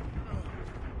 senor?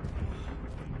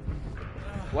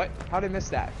 What? How did I miss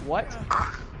that? What?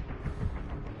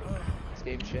 This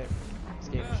game shit. This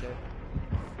game shit.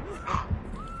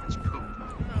 It's poop.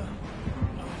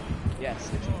 Yes,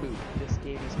 it's poop. This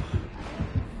game is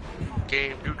poop.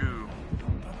 Game doo-doo.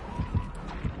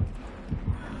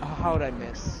 How'd I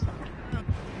miss?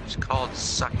 It's called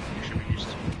sucking, you should be used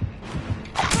to.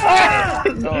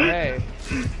 Oh, hey.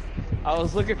 I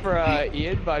was looking for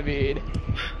Ian, but I mean...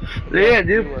 Yeah,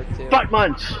 dude. Butt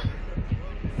munch!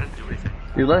 Didn't do anything.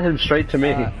 You let him straight to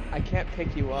me. I can't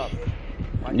pick you up.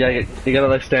 Yeah, you gotta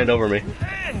like stand over me.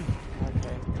 Okay,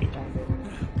 found it.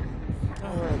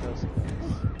 Where are those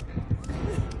things?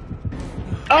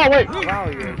 Oh, wait! Wow,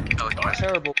 you're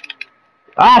terrible.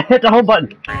 Ah, hit the home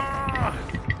button!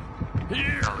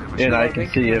 And I can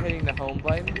Thank see you you. for hitting the home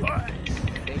button.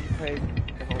 Thank you for hitting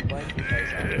the home button because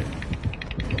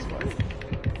guess what?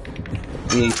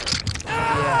 Yeet.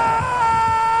 Yeah.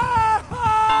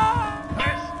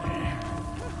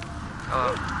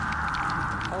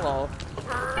 Hello.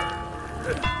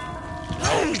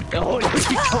 No,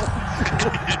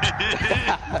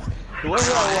 whoever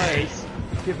that was,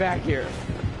 get back here.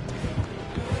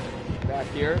 Back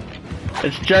here.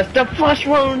 It's just a flesh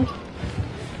wound!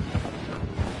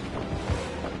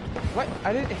 What?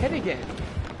 I didn't hit again.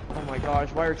 Oh my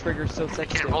gosh, why are triggers so I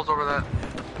sensitive? can't hold over that.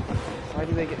 Why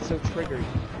do they get so triggered?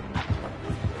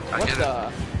 I What get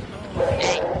the?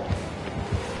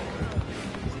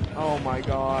 Oh my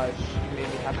gosh. You made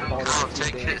me have to ball Kyle, this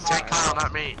take Kyle,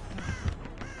 not me.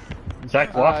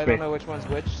 Zach I lost me. don't know which one's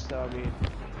which, so I mean...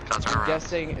 Kyle, turn I'm around.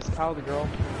 guessing, is Kyle the girl?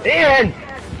 Ian!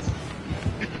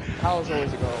 Kyle's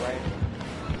always a girl, right?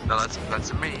 No,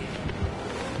 that's me.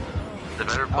 The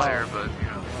better player, but, you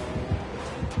know.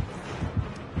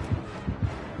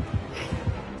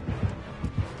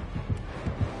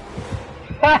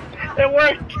 Ha! It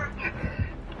worked!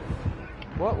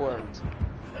 What worked?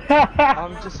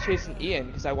 I'm just chasing Ian,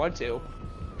 because I want to.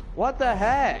 What the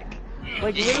heck?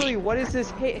 Like, literally, what is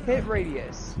this hit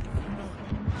radius?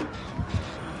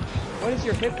 What is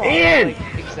your hit bar? Ian!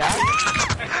 Like, exact?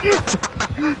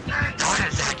 Darn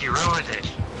it, Zach, you ruined it.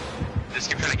 Just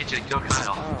keep trying to get you to kill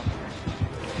Kyle. Oh.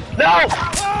 No!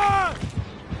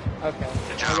 Okay.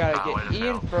 Good job, I gotta Kyle, way get to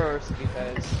Ian fail. first,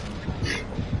 because...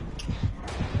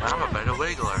 I'm a better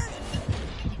wiggler.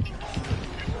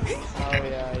 Oh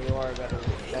yeah, you are a better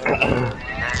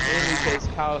Only because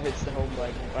Kyle hits the home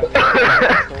button. But I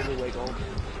mean, totally wiggle.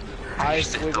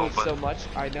 I've wiggled so much,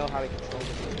 I know how to control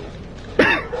the wiggle.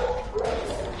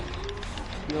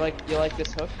 You like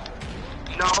this hook?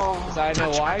 No! Because I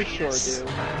know I sure do.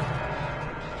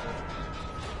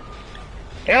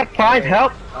 Yeah, find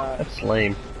help! Uh, That's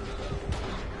lame.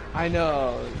 I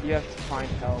know, you have to find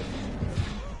help.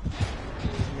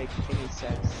 Doesn't make any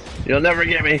sense. You'll never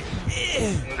get me.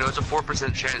 There's a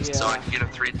 4% chance, so I Yeah.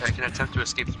 can attempt to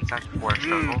escape 3 times before I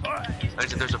struggle. Like I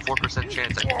said, there's a 4%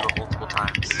 chance I can do it multiple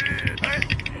times.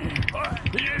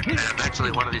 And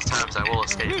eventually, one of these times, I will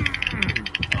escape.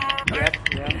 Yep.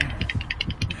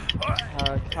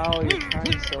 Kyle, you're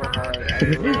trying so hard. I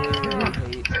really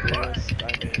hate this.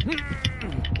 But,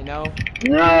 you know?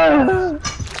 No!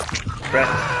 Brett.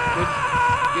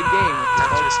 Good game.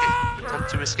 Attempt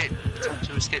to escape. Attempt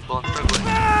to escape while I'm struggling.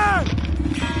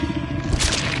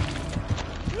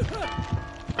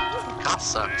 Cop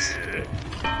sucks.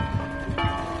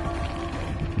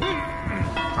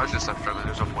 I was just stop struggling,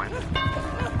 there's no point.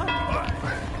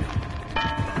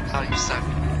 Kyle, you suck.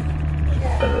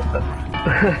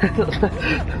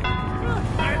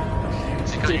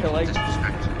 Do you like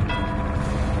disrespect?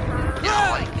 Yeah, I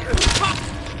like it.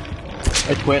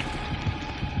 I quit.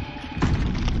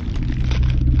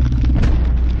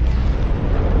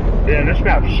 Yeah, this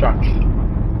map sucks.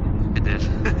 It did.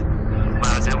 But I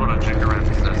was able to drink around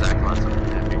because I was that close. I'm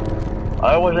happy.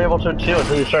 I was able to too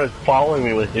until you started following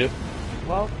me with you.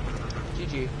 Well,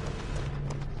 GG.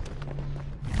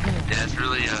 Yeah, it's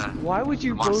really, Why would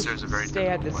you both monsters are very stay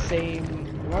at the difficult. same?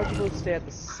 Why would you both stay at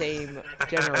the same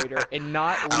generator and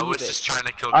not leave I was it? just trying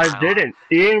to kill I Kyle. didn't.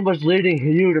 Ian was leading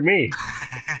you to me.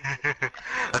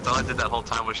 That's all I did that whole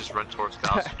time was just run towards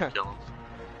Kyle so you could kill him.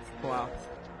 Wow.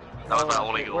 That was my Well,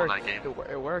 only it goal in worked. that game.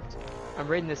 It worked. I'm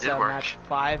rating this It worked. match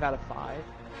 5 out of 5.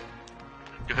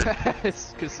 Good.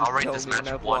 It's I'll rate this match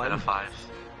 1 out of 5.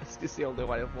 It's the only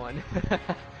one I've won.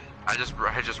 I just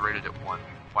rated it 1.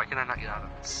 Why can I not get out of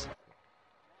this?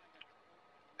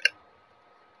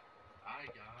 I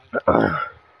got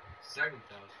 7,000.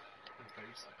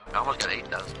 I almost got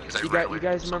 8,000 because I ran away. You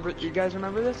guys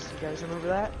remember this? You guys remember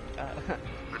that?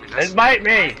 Invite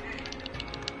me!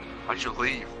 Why'd you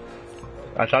leave?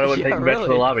 I thought it would Yeah, take me back to the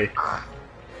really. lobby.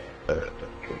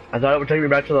 I thought it would take me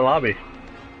back to the lobby.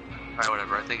 Alright,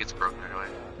 whatever. I think it's broken anyway.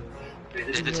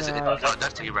 Yeah.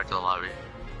 That's taking you back to the lobby.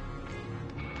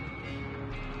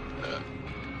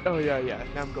 Oh yeah.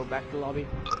 Now I'm going back to the lobby.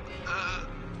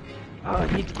 Oh,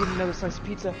 I need to get another slice of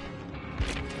pizza.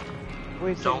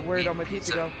 Wait a second, where'd all my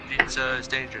pizza go? Pizza is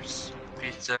dangerous.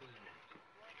 Pizza.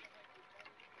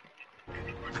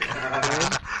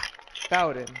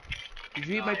 Bowden. Did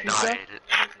you eat my No, pizza? I ate it.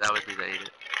 That was me that ate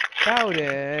it.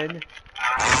 Bowden.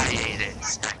 I ate it,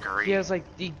 Stackery. He has like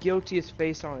the guiltiest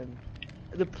face on him.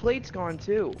 The plate's gone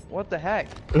too. What the heck?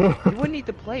 You wouldn't eat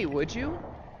the plate, would you?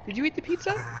 Did you eat the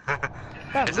pizza?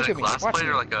 Bowden, Is look it a at me. glass Watch plate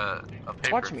me. or like a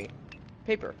paper? Watch me.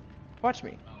 Paper. Watch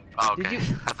me. Oh, Did okay. you-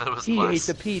 I thought it was He glass. ate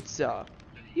the pizza.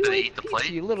 You Did he ate eat the pizza,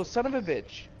 plate? you little son of a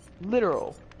bitch.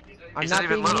 Literal. I'm He's not not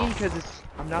even being little. mean because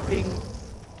I'm not being.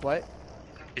 What?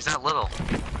 He's not little.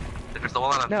 If it's the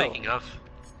one that I'm No. thinking of.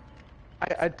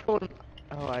 I told him.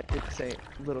 Oh, I did say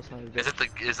little son of a bitch.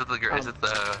 Is it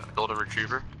the golden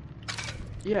retriever?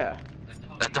 Yeah,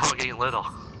 That dog ain't little.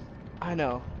 I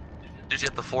know. Dude's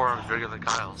got the forearms bigger than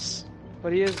Kyle's.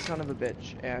 But he is a son of a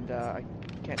bitch, and I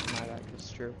can't deny that 'cause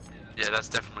it's true. Yeah, that's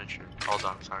definitely true. Hold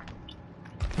on, sorry.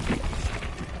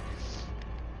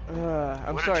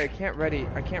 I'm What sorry, if-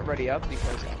 I can't ready up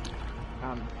because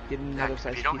I'm getting another Heck,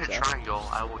 size if you don't pizza. hit triangle,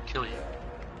 I will kill you.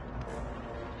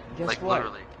 Guess Like what?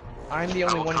 literally. I'm the I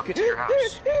only will one who come could. to your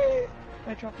house.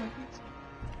 I dropped my pizza.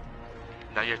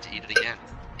 Now you have to eat it again.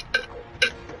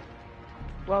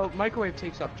 Well, microwave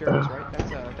takes up germs, right?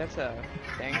 That's a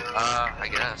thing. I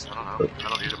guess. I don't know. I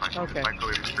don't use a microwave. Okay.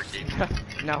 Microwave is for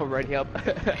games. Now ready up.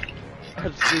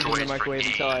 I'm just leaving the Microwave's for microwave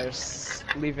until I games.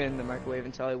 leaving the microwave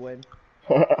until I win.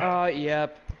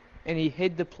 Yep. And he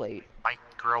hid the plate.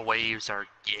 Microwaves are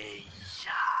gay.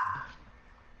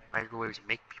 Microwaves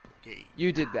make people gay.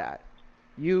 You did that.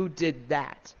 You did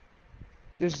that.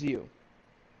 This is you.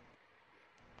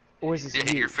 Or is this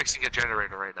Yeah, you? you're fixing a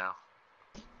generator right now.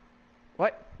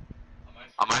 What?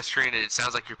 On my screen, it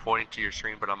sounds like you're pointing to your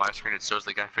screen, but on my screen, it shows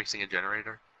the guy fixing a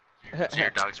generator. So your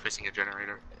dog's fixing a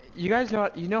generator. You guys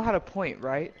know how to point,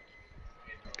 right?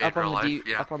 In Up on real the life,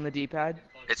 yeah. up on the D-pad.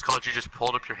 It's called you just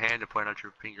hold up your hand and point out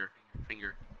your finger.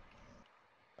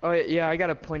 Oh yeah, I got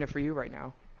a pointer for you right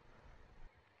now.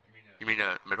 You mean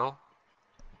middle?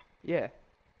 Yeah.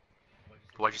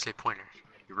 Why'd you say pointer?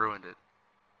 You ruined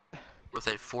it. With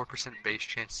a 4% base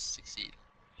chance to succeed.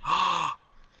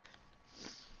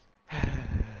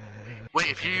 Wait,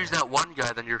 if you use that one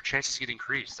guy, then your chances get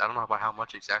increased. I don't know by how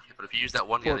much exactly, but if you use that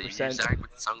one guy that you use, 4%. Zach,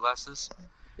 with the sunglasses,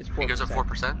 It's he 4%. goes up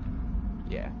 4%.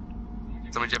 Yeah.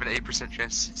 So that means you have an 8%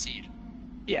 chance to succeed.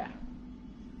 Yeah.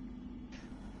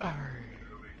 Alright.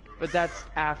 But that's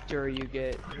after you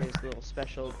get his little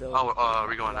special ability. Oh, are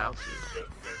we going out?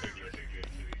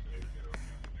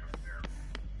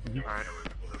 Alright.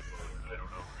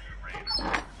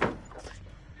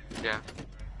 Yeah.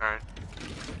 Alright.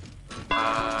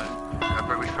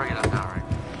 We should probably get out now, right?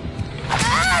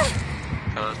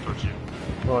 Oh, that's towards you.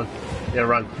 Come on. Yeah,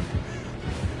 run.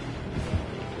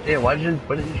 Yeah, why didn't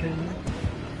you change it?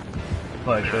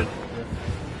 Oh, I should.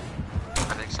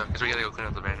 I think so, because we gotta go clean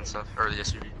up the van and stuff, or the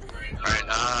SUV. Alright,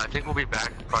 I think we'll be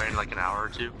back probably in like an hour or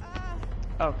two.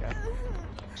 Okay.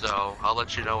 So, I'll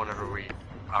let you know whenever we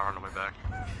are on the way back.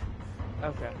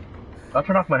 Okay. I'll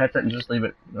turn off my headset and just leave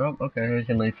it. Oh, okay, we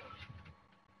can leave.